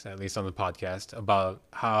times, at least on the podcast, about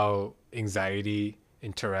how anxiety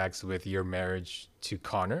interacts with your marriage to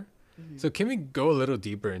Connor. So can we go a little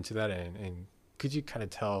deeper into that, and could you kind of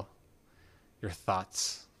tell your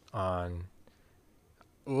thoughts on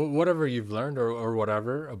whatever you've learned or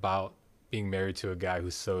whatever about being married to a guy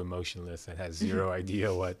who's so emotionless and has zero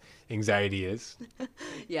idea what anxiety is?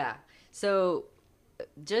 Yeah. So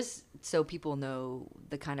just so people know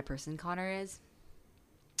the kind of person Connor is,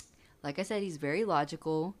 like I said, he's very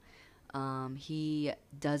logical. He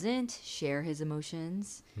doesn't share his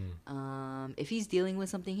emotions. If he's dealing with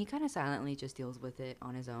something, he kind of silently just deals with it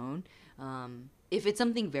on his own. If it's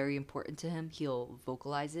something very important to him, he'll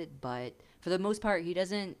vocalize it. But for the most part, he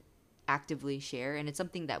doesn't actively share. And it's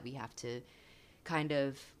something that we have to kind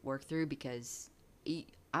of work through, because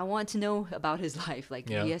I want to know about his life. Like,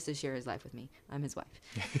 he has to share his life with me. I'm his wife.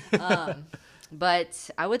 But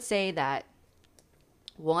I would say that,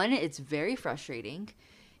 one, it's very frustrating.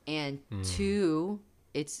 And two,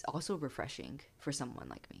 it's also refreshing for someone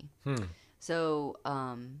like me. So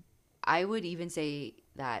I would even say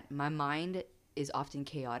that my mind is often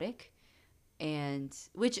chaotic, and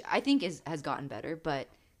which I think has gotten better. But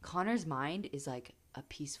Connor's mind is like a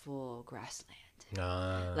peaceful grassland.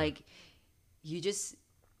 Ah. Like you just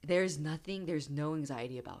there's nothing, there's no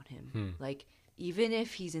anxiety about him. Hmm. Like even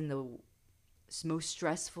if he's in the most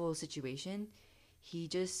stressful situation,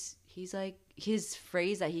 he's like his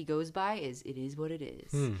phrase that he goes by is "it is what it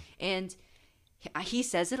is," Hmm. and he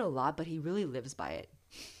says it a lot, but he really lives by it.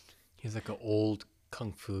 He's like an old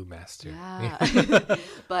kung fu master. Yeah.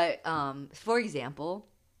 But for example,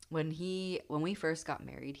 when we first got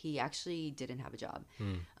married, he actually didn't have a job.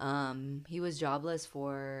 He was jobless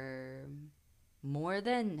for more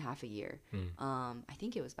than half a year. I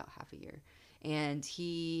think it was about half a year, and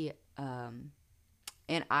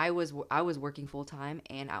I was working full time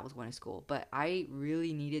and I was going to school, but I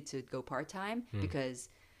really needed to go part time because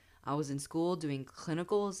I was in school doing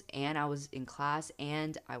clinicals and I was in class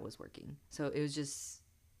and I was working. So it was just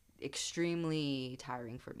extremely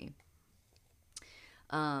tiring for me.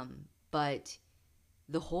 But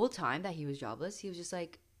the whole time that he was jobless, he was just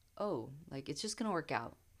like, "Oh, like it's just gonna work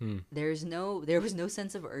out." There was no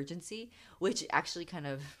sense of urgency, which actually kind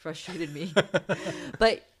of frustrated me.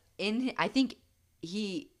 But I think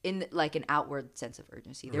he in like an outward sense of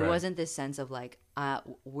urgency. There Right. wasn't this sense of like,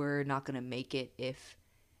 we're not gonna make it if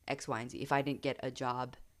X, Y, and Z. If I didn't get a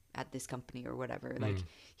job at this company or whatever, like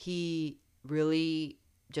he really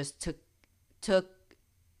just took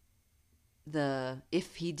the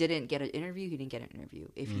if he didn't get an interview, he didn't get an interview.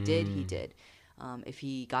 If he did, he did. If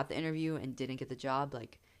he got the interview and didn't get the job,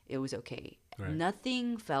 like it was okay. Right.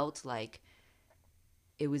 Nothing felt like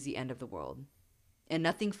it was the end of the world, and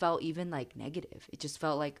nothing felt even like negative. It just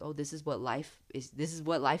felt like, oh, this is what life is. This is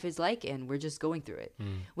what life is like, and we're just going through it.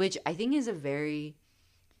 Which I think is a very.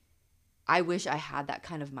 I wish I had that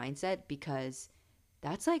kind of mindset because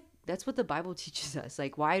that's what the Bible teaches us.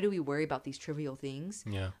 Like, why do we worry about these trivial things?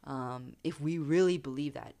 Yeah. If we really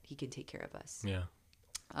believe that He can take care of us. Yeah.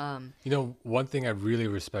 One thing I really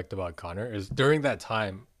respect about Connor is during that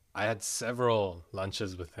time, I had several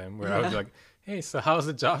lunches with him where I would be like, "Hey, so how's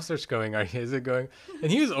the job search going? Is it going?"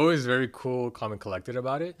 And he was always very cool, calm, and collected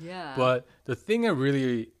about it. Yeah. But the thing I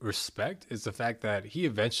really respect is the fact that he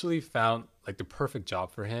eventually found like the perfect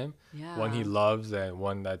job for him, one he Yeah. loves and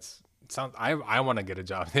one that's sounds. I want to get a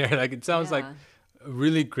job there. Like it sounds like Yeah. a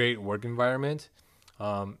really great work environment.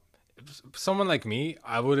 Someone like me,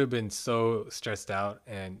 I would have been so stressed out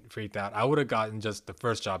and freaked out. I would have gotten just the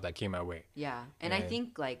first job that came my way. Yeah. And I And-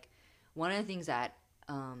 think like one of the things that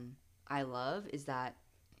I love is that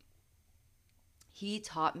he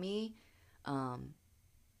taught me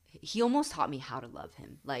he almost taught me how to love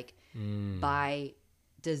him. Like by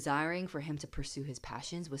desiring for him to pursue his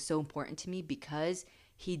passions was so important to me because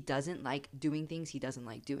he doesn't like doing things he doesn't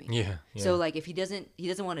like doing. Yeah. Yeah. So like if he doesn't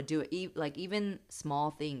want to do it, like even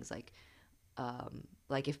small things like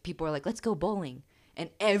if people are like, let's go bowling, and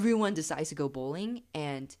everyone decides to go bowling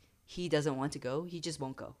and he doesn't want to go, he just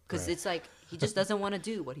won't go because Right. it's like he just doesn't want to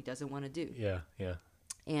do what he doesn't want to do. Yeah. Yeah.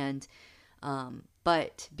 And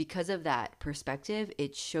but because of that perspective,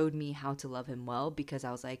 it showed me how to love him well, because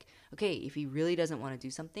I was like, okay, if he really doesn't want to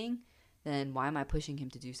do something, then why am I pushing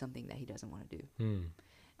him to do something that he doesn't want to do?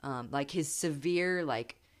 Like his severe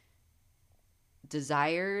like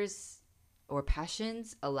desires or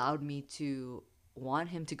passions allowed me to want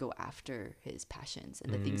him to go after his passions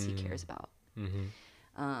and the things he cares about.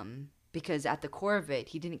 Because at the core of it,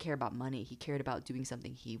 he didn't care about money. He cared about doing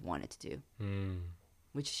something he wanted to do,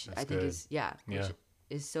 which That's I think good. is which Yeah.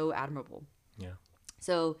 is so admirable. Yeah.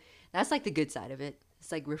 So that's like the good side of it.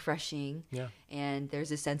 It's like refreshing, Yeah. and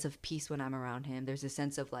there's a sense of peace when I'm around him. There's a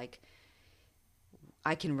sense of like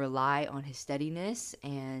I can rely on his steadiness,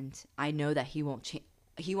 and I know that he won't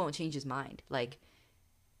change his mind. Like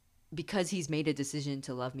because he's made a decision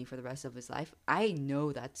to love me for the rest of his life, I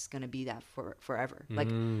know that's gonna be that for forever. Like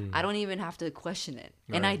I don't even have to question it,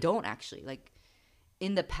 and I Right. don't actually. Like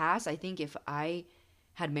in the past, I think if I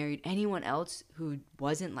had married anyone else who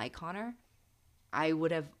wasn't like Connor, I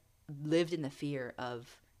would have lived in the fear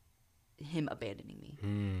of him abandoning me.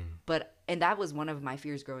 And that was one of my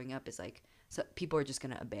fears growing up, is like, so people are just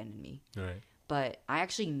gonna abandon me. Right. But I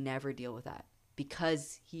actually never deal with that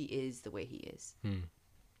because he is the way he is.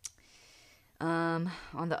 On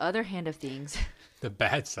the other hand of things, The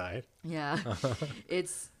bad side. yeah,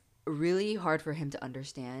 it's really hard for him to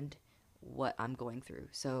understand what I'm going through.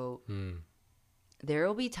 So there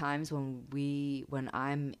will be times when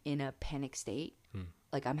I'm in a panic state,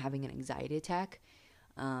 like I'm having an anxiety attack,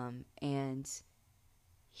 and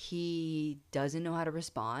he doesn't know how to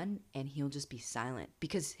respond, and he'll just be silent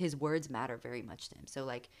because his words matter very much to him. So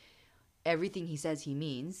like everything he says he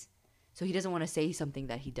means, so he doesn't want to say something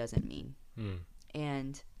that he doesn't mean.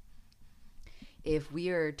 And if we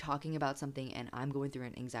are talking about something and I'm going through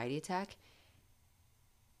an anxiety attack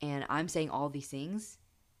and I'm saying all these things,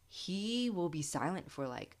 he will be silent for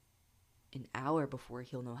like an hour before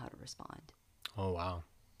he'll know how to respond. Oh, wow.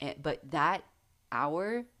 But that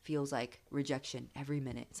hour feels like rejection every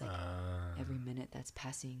minute. It's like every minute that's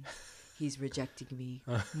passing, he's rejecting me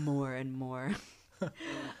more and more.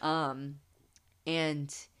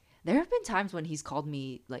 And there have been times when he's called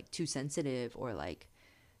me like too sensitive or like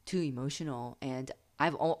too emotional, and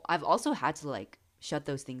I've also had to like shut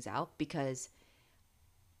those things out, because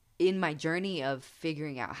in my journey of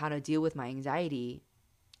figuring out how to deal with my anxiety,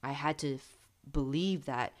 I had to believe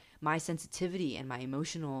that my sensitivity and my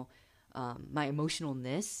emotionalness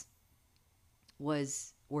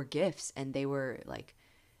were gifts, and they were like,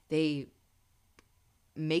 they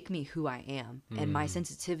make me who I am. And my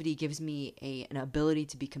sensitivity gives me an ability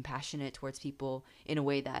to be compassionate towards people in a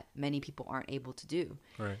way that many people aren't able to do.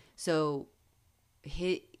 Right. So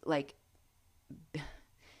there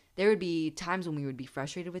would be times when we would be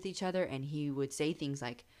frustrated with each other, and he would say things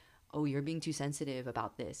like, oh, you're being too sensitive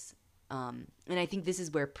about this. And I think this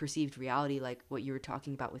is where perceived reality, like what you were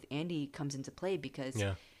talking about with Andy, comes into play, because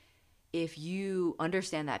if you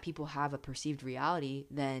understand that people have a perceived reality,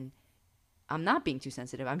 then I'm not being too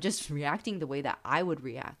sensitive. I'm just reacting the way that I would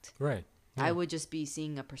react. Right. Yeah. I would just be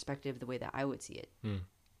seeing a perspective the way that I would see it.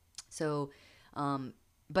 So,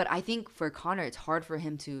 but I think for Connor, it's hard for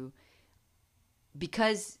him to,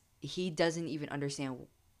 because he doesn't even understand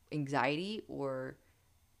anxiety or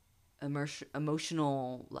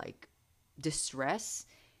emotional like distress.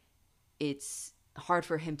 It's hard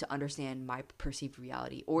for him to understand my perceived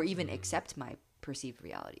reality or even accept my perceived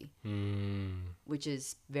reality, which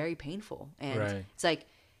is very painful. And it's like,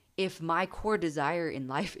 if my core desire in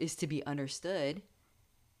life is to be understood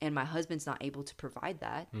and my husband's not able to provide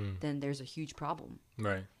that, then there's a huge problem.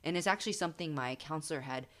 Right. And it's actually something my counselor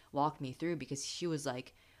had walked me through, because she was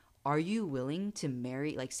like, are you willing to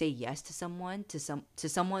marry, like say yes to someone, to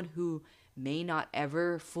someone who may not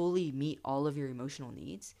ever fully meet all of your emotional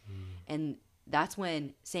needs? And that's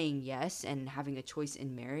when saying yes and having a choice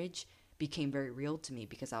in marriage became very real to me,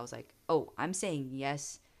 because I was like, oh, I'm saying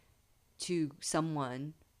yes to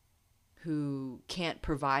someone who can't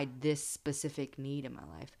provide this specific need in my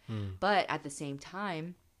life. But at the same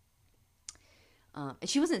time, and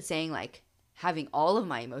she wasn't saying like having all of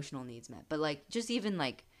my emotional needs met, but like just even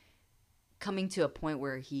like coming to a point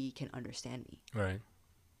where he can understand me. Right.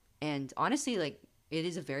 And honestly, like it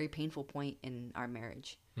is a very painful point in our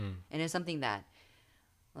marriage. And it's something that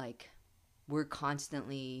like we're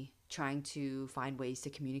constantly trying to find ways to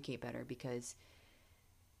communicate better, because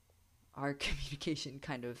our communication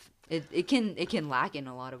kind of it can lack in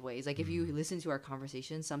a lot of ways. Like if you listen to our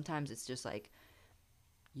conversations, sometimes it's just like,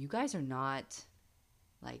 you guys are not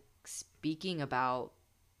like speaking about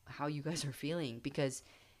how you guys are feeling, because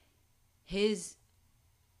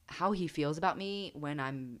how he feels about me when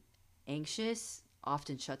I'm anxious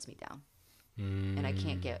often shuts me down. And I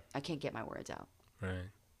can't get my words out. Right.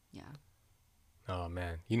 Yeah. Oh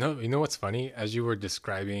man. You know what's funny? As you were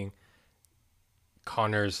describing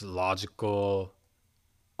Connor's logical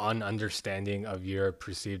ununderstanding of your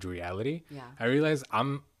perceived reality, I realized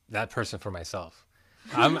I'm that person for myself.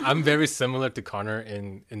 I'm very similar to Connor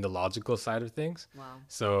in the logical side of things. Wow.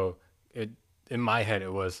 So in my head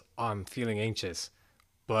it was, oh, I'm feeling anxious,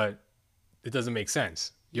 but it doesn't make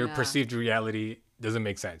sense. Your perceived reality doesn't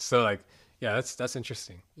make sense. So like, yeah, that's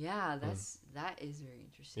interesting. Yeah, that is very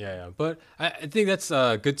interesting. Yeah. But I think that's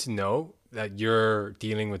good to know that you're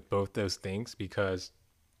dealing with both those things, because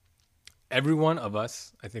every one of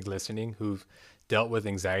us, I think, listening, who've dealt with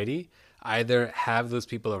anxiety, either have those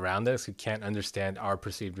people around us who can't understand our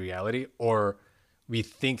perceived reality, or we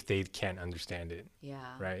think they can't understand it. Yeah.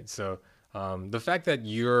 Right. So the fact that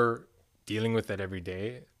you're dealing with that every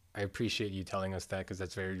day, I appreciate you telling us that, because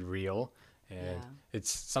that's very real. And it's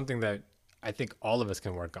something that I think all of us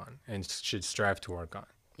can work on and should strive to work on.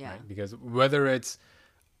 Yeah. Right? Because whether it's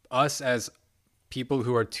us as people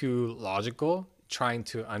who are too logical, trying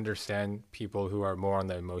to understand people who are more on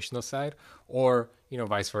the emotional side, or,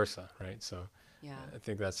 vice versa. Right. So I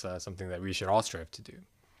think that's something that we should all strive to do.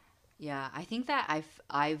 Yeah. I think that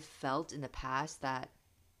I've felt in the past that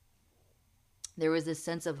there was this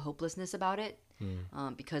sense of hopelessness about it,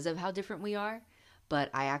 because of how different we are. But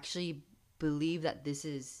I actually believe that this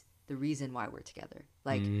is the reason why we're together.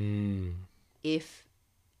 Like, if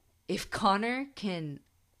Connor can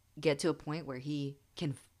get to a point where he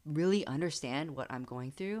can really understand what I'm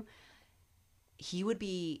going through, he would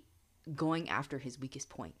be going after his weakest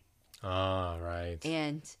point. Ah, right.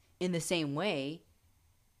 And in the same way,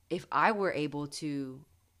 if I were able to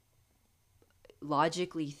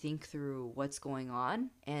logically think through what's going on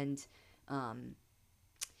um,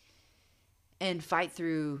 and fight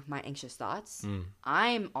through my anxious thoughts,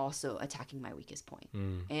 I'm also attacking my weakest point.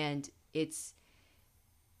 And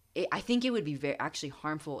I think it would be very actually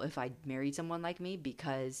harmful if I married someone like me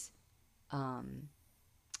because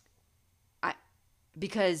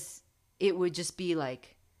because it would just be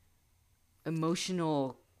like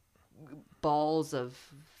emotional balls of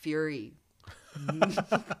fury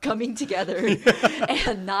coming together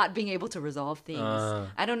and not being able to resolve things.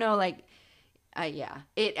 I don't know, like, yeah,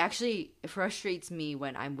 it actually frustrates me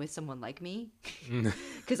when I'm with someone like me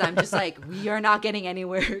because I'm just like, we are not getting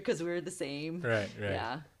anywhere because we're the same. Right.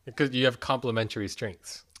 Yeah. Because you have complementary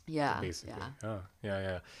strengths. Yeah. Basically. Yeah. Oh,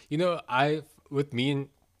 yeah. You know, with me and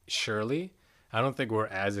Shirley, I don't think we're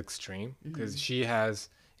as extreme because she has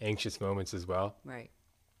anxious moments as well. Right.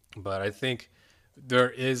 But I think there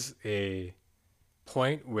is a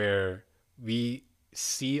point where we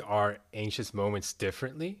see our anxious moments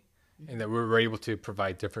differently and that we're able to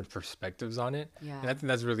provide different perspectives on it. Yeah. And I think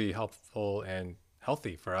that's really helpful and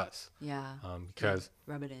healthy for us. Yeah. Because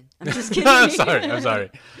Rub it in. I'm just kidding. I'm sorry.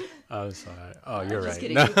 Oh, you're I'm just right.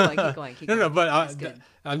 kidding. No. Keep going. No, but That's good.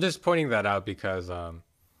 I'm just pointing that out because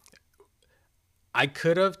I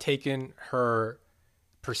could have taken her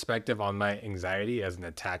perspective on my anxiety as an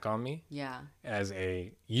attack on me, Yeah. as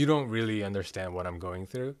you don't really understand what I'm going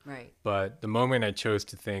through. Right. But the moment I chose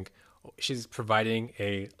to think she's providing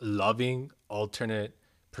a loving alternate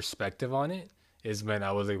perspective on it is when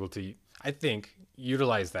I was able to, I think,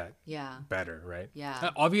 utilize that Yeah. better, right?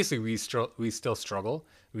 Yeah. Obviously, we still struggle.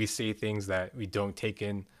 We say things that we don't take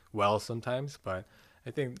in well sometimes, but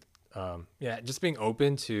I think, just being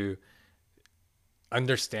open to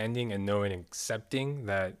understanding and knowing and accepting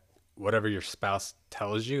that whatever your spouse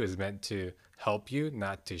tells you is meant to help you,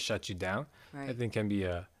 not to shut you down, Right. I think can be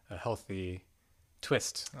a healthy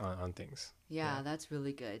twist on things. Yeah, that's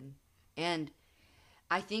really good. And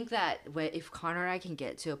I think that if Connor and I can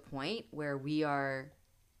get to a point where we are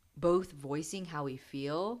both voicing how we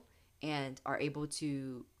feel and are able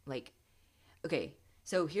to, like, okay,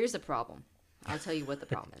 so here's the problem. I'll tell you what the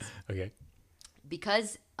problem is. Okay.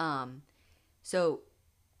 Because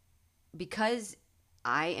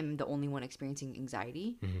I am the only one experiencing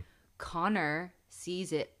anxiety, Connor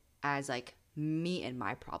sees it as like me and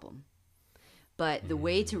my problem. But the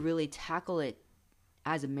way to really tackle it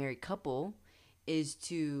as a married couple is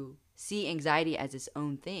to see anxiety as its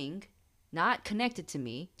own thing, not connected to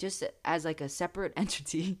me, just as like a separate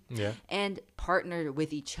entity, and partner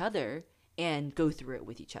with each other and go through it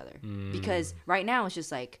with each other. Because right now it's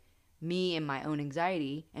just like me and my own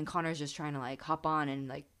anxiety, and Connor's just trying to like hop on and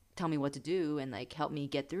like tell me what to do and like help me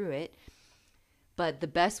get through it. But the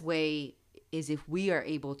best way is if we are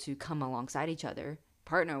able to come alongside each other,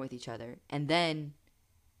 partner with each other, and then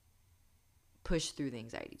push through the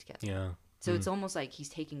anxiety together. Yeah. So it's almost like he's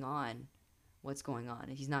taking on what's going on.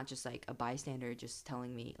 He's not just like a bystander just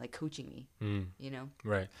telling me, like coaching me, you know?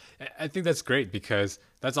 Right. I think that's great because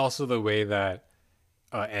that's also the way that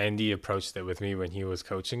Andy approached it with me when he was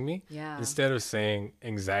coaching me. Yeah. Instead of saying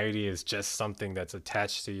anxiety is just something that's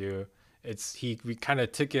attached to you, we kind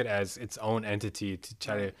of took it as its own entity to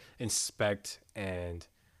try to inspect and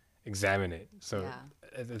examine it. So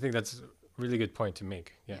I think that's a really good point to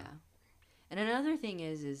make. Yeah. And another thing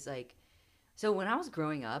is like, so when I was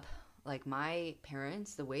growing up, like my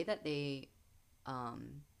parents, the way that they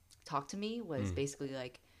talked to me was basically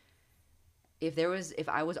like, if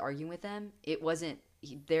I was arguing with them, it wasn't,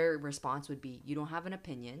 their response would be, you don't have an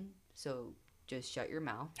opinion, so just shut your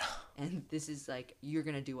mouth. And this is like, you're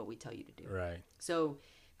going to do what we tell you to do. Right. So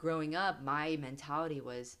growing up, my mentality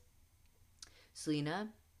was, Selena,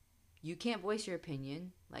 you can't voice your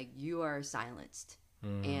opinion. Like, you are silenced.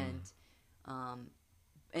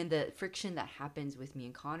 And the friction that happens with me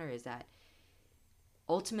and Connor is that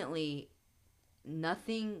ultimately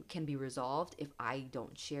nothing can be resolved if I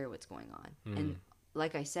don't share what's going on. And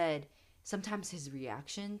like I said, sometimes his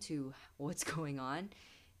reaction to what's going on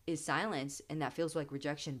is silence, and that feels like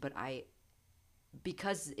rejection. But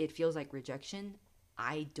because it feels like rejection,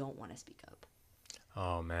 I don't want to speak up.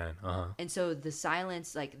 Oh man. And so the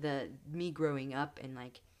silence, like me growing up and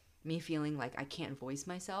like me feeling like I can't voice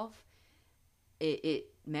myself, it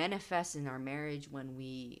manifests in our marriage when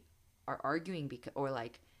we are arguing or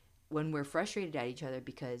like when we're frustrated at each other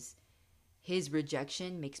because his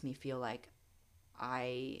rejection makes me feel like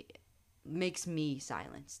makes me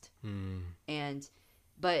silenced. And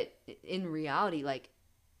But in reality, like,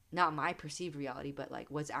 not my perceived reality, but like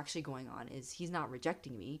what's actually going on is he's not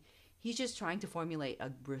rejecting me. He's just trying to formulate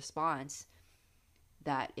a response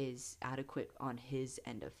that is adequate on his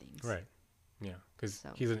end of things. Right. Yeah. Because So,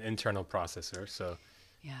 he's an internal processor. So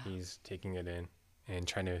yeah. he's taking it in and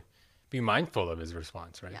trying to be mindful of his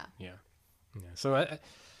response, right? Yeah. Yeah. Yeah. So,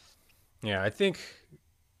 I think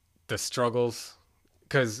the struggles,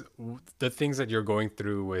 because the things that you're going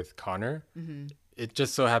through with Connor, it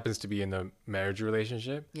just so happens to be in the marriage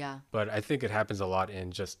relationship. Yeah. But I think it happens a lot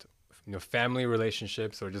in just, family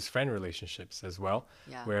relationships or just friend relationships as well,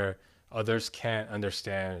 Yeah. where others can't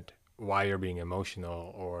understand why you're being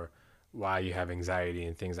emotional or why you have anxiety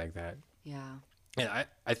and things like that. Yeah. And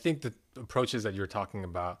I think the approaches that you're talking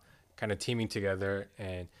about, kind of teaming together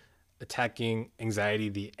and attacking anxiety,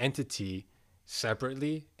 the entity,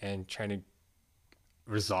 separately and trying to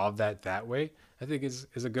resolve that way, I think is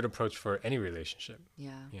a good approach for any relationship.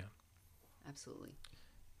 Yeah. Yeah. Absolutely.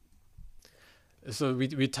 So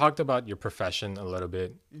we talked about your profession a little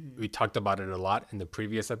bit. Mm-hmm. We talked about it a lot in the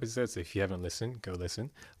previous episodes. If you haven't listened, go listen.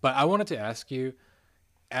 But I wanted to ask you,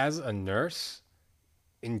 as a nurse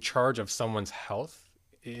in charge of someone's health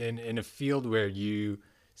in a field where you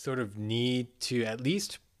sort of need to at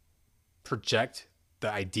least project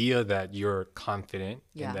the idea that you're confident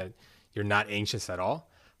Yeah. and that you're not anxious at all,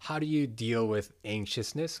 how do you deal with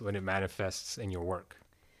anxiousness when it manifests in your work?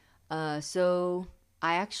 So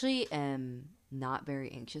I actually am not very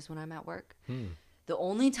anxious when I'm at work. The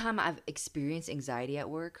only time I've experienced anxiety at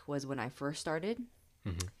work was when I first started.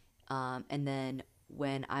 And then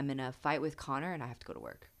when I'm in a fight with Connor and I have to go to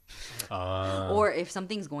work. Or if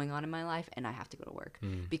something's going on in my life and I have to go to work.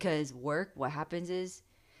 Because work, what happens is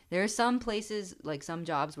there are some places, like some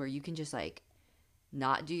jobs where you can just like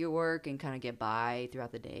not do your work and kind of get by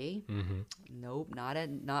throughout the day. Nope,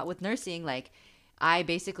 not with nursing. Like, I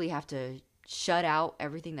basically have to shut out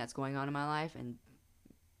everything that's going on in my life and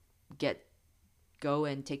go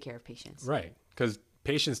and take care of patients. Right. Because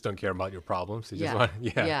patients don't care about your problems. They just Yeah. want,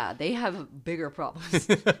 Yeah, they have bigger problems.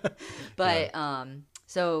 But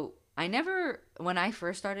so I never, when I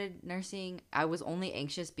first started nursing, I was only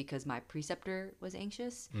anxious because my preceptor was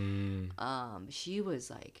anxious. She was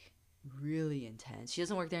like really intense. She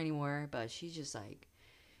doesn't work there anymore, but she's just like,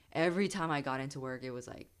 every time I got into work, it was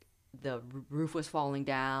like the roof was falling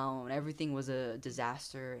down, everything was a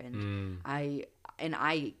disaster, and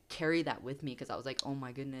I carried that with me because I was like, oh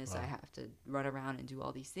my goodness, I have to run around and do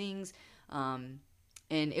all these things. And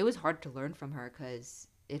it was hard to learn from her because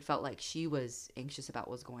it felt like she was anxious about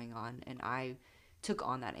what's going on, and I took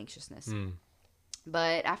on that anxiousness.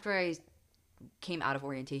 But after I came out of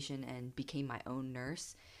orientation and became my own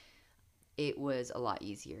nurse, it was a lot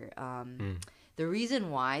easier. The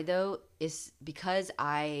reason why, though, is because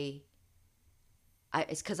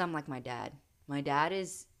it's because I'm like my dad. My dad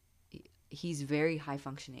he's very high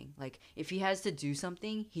functioning. Like, if he has to do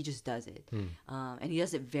something, he just does it. And he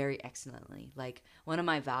does it very excellently. Like, one of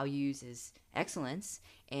my values is excellence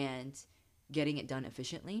and getting it done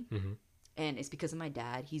efficiently. And it's because of my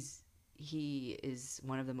dad. He is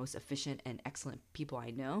one of the most efficient and excellent people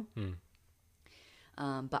I know.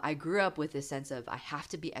 But I grew up with this sense of I have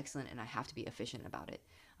to be excellent and I have to be efficient about it.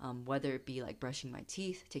 Whether it be like brushing my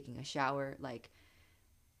teeth, taking a shower. Like,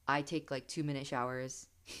 I take like 2-minute showers,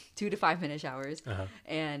 2 to 5 minute showers.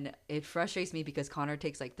 And it frustrates me because Connor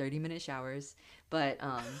takes like 30-minute showers. But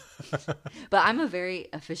but I'm a very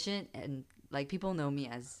efficient, and like, people know me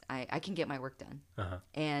as I can get my work done.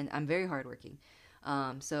 And I'm very hardworking.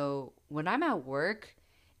 So when I'm at work,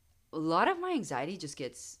 a lot of my anxiety just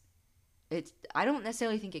gets, I don't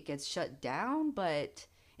necessarily think it gets shut down, but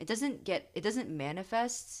it doesn't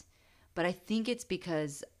manifest. But I think it's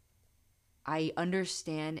because I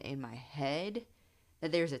understand in my head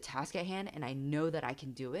that there's a task at hand, and I know that I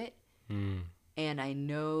can do it, and I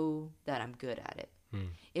know that I'm good at it.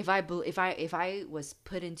 If I was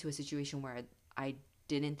put into a situation where I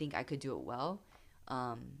didn't think I could do it well,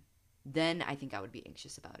 then I think I would be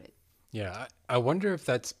anxious about it. Yeah. I wonder if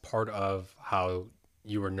that's part of how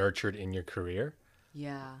you were nurtured in your career.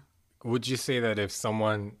 Yeah. Would you say that if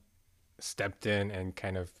someone stepped in and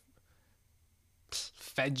kind of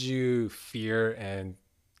fed you fear and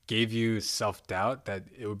gave you self-doubt, that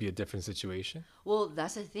it would be a different situation? Well,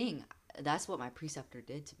 that's the thing. That's what my preceptor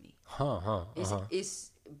did to me.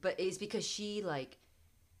 But it's because she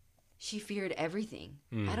feared everything.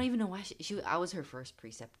 I don't even know why I was her first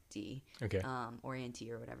preceptee, Okay.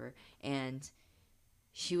 orientee or whatever, and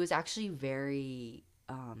she was actually very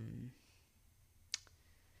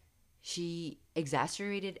she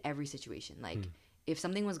exaggerated every situation. Like, if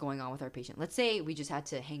something was going on with our patient, let's say we just had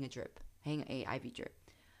to hang a IV drip,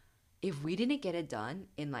 if we didn't get it done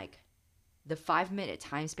in like the 5 minute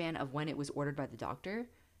time span of when it was ordered by the doctor,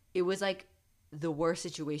 it was like the worst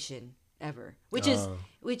situation ever. Oh.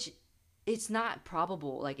 Which it's not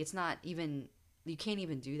probable. Like it's not even, you can't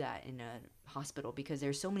even do that in a hospital because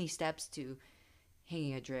there's so many steps to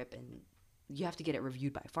hanging a drip, and you have to get it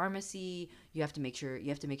reviewed by pharmacy. You have to make sure you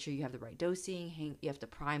have the right dosing. You have to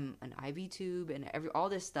prime an IV tube and all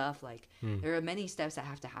this stuff. Like there are many steps that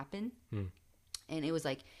have to happen. And it was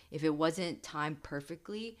like if it wasn't timed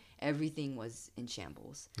perfectly, everything was in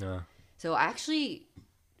shambles. Yeah. So I actually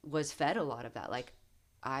was fed a lot of that. Like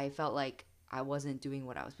I felt like I wasn't doing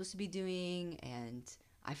what I was supposed to be doing, and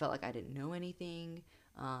I felt like I didn't know anything.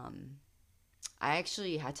 I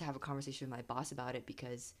actually had to have a conversation with my boss about it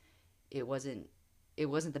because it wasn't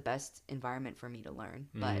the best environment for me to learn,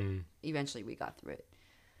 but eventually we got through it.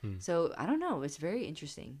 So I don't know, it's very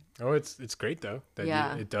interesting. Oh, it's great though that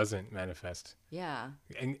Yeah. it doesn't manifest. Yeah.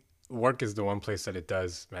 And work is the one place that it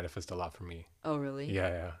does manifest a lot for me. Oh really? Yeah,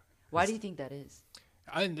 yeah. Why do you think that is?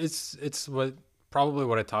 It's probably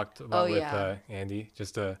what I talked about with yeah. Andy,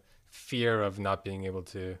 just a fear of not being able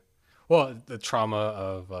to, well, the trauma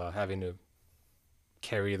of having to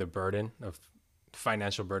carry the burden of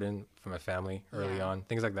financial burden from a family early Yeah. on,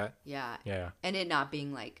 things like that. Yeah. Yeah. And it not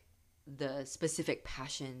being like the specific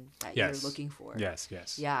passion that Yes. you're looking for. Yes.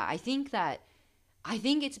 Yes. Yeah, I think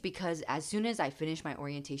it's because as soon as I finished my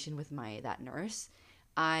orientation with that nurse,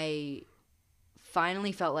 I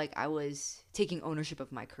finally felt like I was taking ownership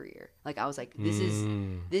of my career. Like I was like,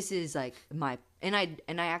 this is like my, and I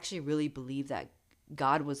actually really believe that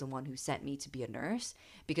God was the one who sent me to be a nurse,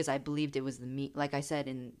 because I believed it was like I said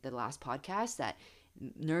in the last podcast, that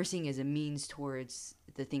nursing is a means towards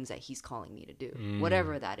the things that he's calling me to do,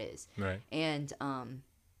 whatever that is. Right. And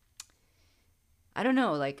I don't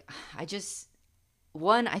know, like I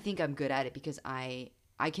think I'm good at it because I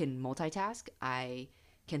can multitask. I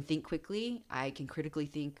can think quickly. I can critically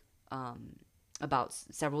think about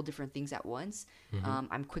several different things at once.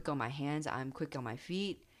 I'm quick on my hands. I'm quick on my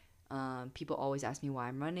feet. People always ask me why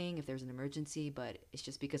I'm running if there's an emergency, but it's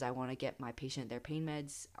just because I want to get my patient their pain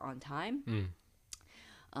meds on time,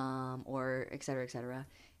 or et cetera, et cetera.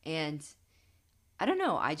 And I don't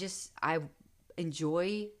know. I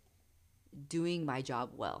enjoy doing my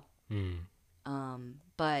job well.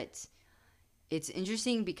 But it's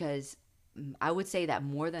interesting because I would say that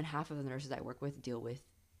more than half of the nurses I work with deal with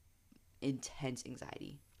intense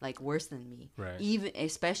anxiety, like worse than me, Right. even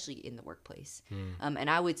especially in the workplace. And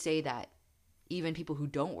I would say that even people who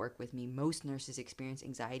don't work with me, most nurses experience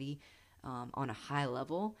anxiety on a high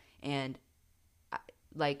level. And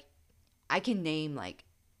I can name like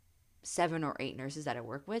 7 or 8 nurses that I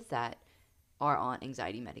work with that are on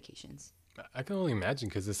anxiety medications. I can only imagine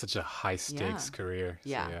because it's such a high stakes Yeah. career. So,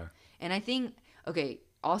 Yeah. yeah. And I think, okay,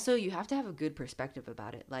 also you have to have a good perspective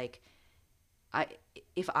about it. Like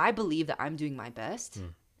if I believe that I'm doing my best,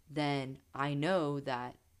 then I know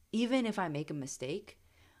that even if I make a mistake,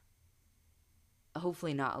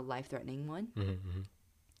 hopefully not a life-threatening one.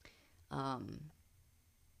 And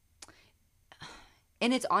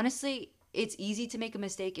it's honestly, it's easy to make a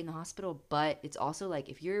mistake in the hospital, but it's also like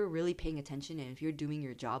if you're really paying attention and if you're doing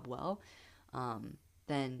your job well,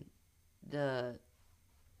 then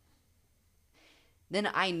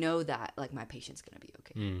I know that like my patient's gonna be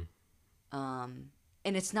okay.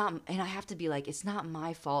 And it's not, and I have to be like, it's not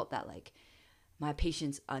my fault that like my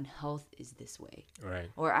patient's unhealth is this way, Right.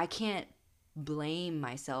 or I can't blame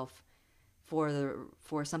myself for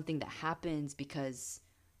something that happens because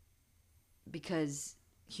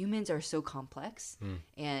humans are so complex.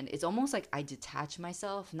 And it's almost like I detach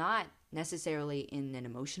myself, not necessarily in an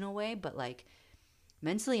emotional way, but like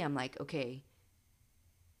mentally I'm like, okay,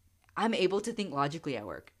 I'm able to think logically at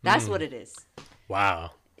work. That's what it is.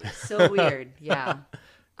 Wow. It's so weird. Yeah.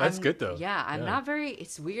 That's good though. Yeah, I'm not very,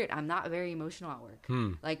 it's weird. I'm not very emotional at work.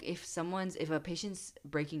 Like if a patient's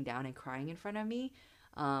breaking down and crying in front of me,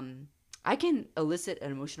 I can elicit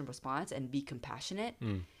an emotional response and be compassionate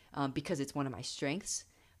because it's one of my strengths.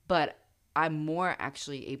 But I'm more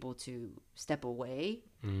actually able to step away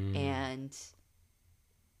and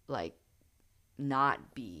like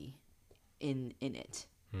not be in it.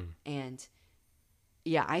 And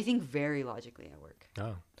yeah, I think very logically at work.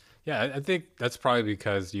 Oh. Yeah, I think that's probably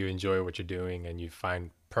because you enjoy what you're doing and you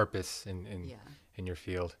find purpose in your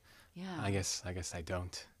field. Yeah. I guess I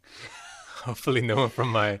don't. Hopefully no one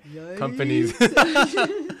from my companies.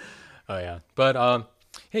 Oh yeah. But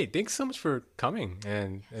hey, thanks so much for coming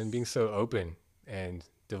and being so open and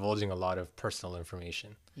divulging a lot of personal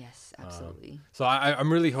information. Yes, absolutely. So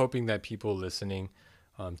I'm really hoping that people listening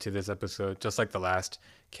to this episode, just like the last,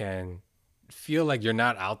 can feel like you're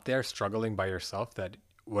not out there struggling by yourself, that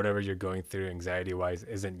whatever you're going through anxiety wise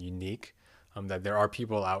isn't unique, that there are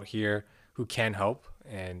people out here who can help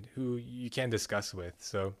and who you can discuss with.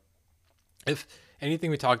 So if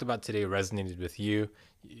anything we talked about today resonated with you,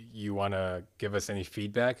 you want to give us any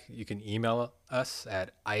feedback, you can email us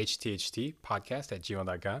at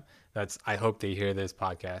ihthtpodcast@gmail.com. That's I hope they hear this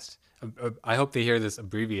podcast. I hope they hear this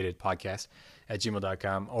abbreviated podcast at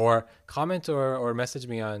gmail.com, or comment or message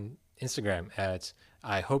me on Instagram at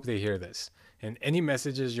I hope they hear this. And any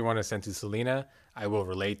messages you want to send to Selena, I will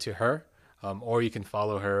relate to her, or you can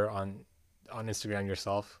follow her on Instagram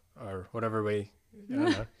yourself, or whatever way. I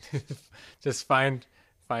don't know. Just find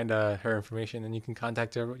her information and you can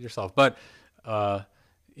contact her yourself. But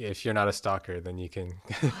if you're not a stalker, then you can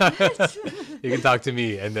you can talk to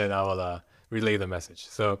me, and then I will relay the message.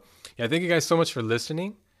 So yeah, thank you guys so much for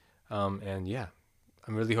listening. And yeah,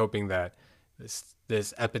 I'm really hoping that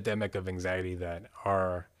this epidemic of anxiety that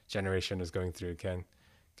our generation is going through can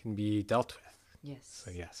be dealt with. Yes.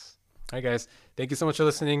 So yes. All right, guys. Thank you so much for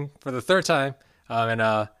listening for the third time. And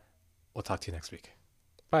we'll talk to you next week.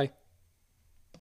 Bye.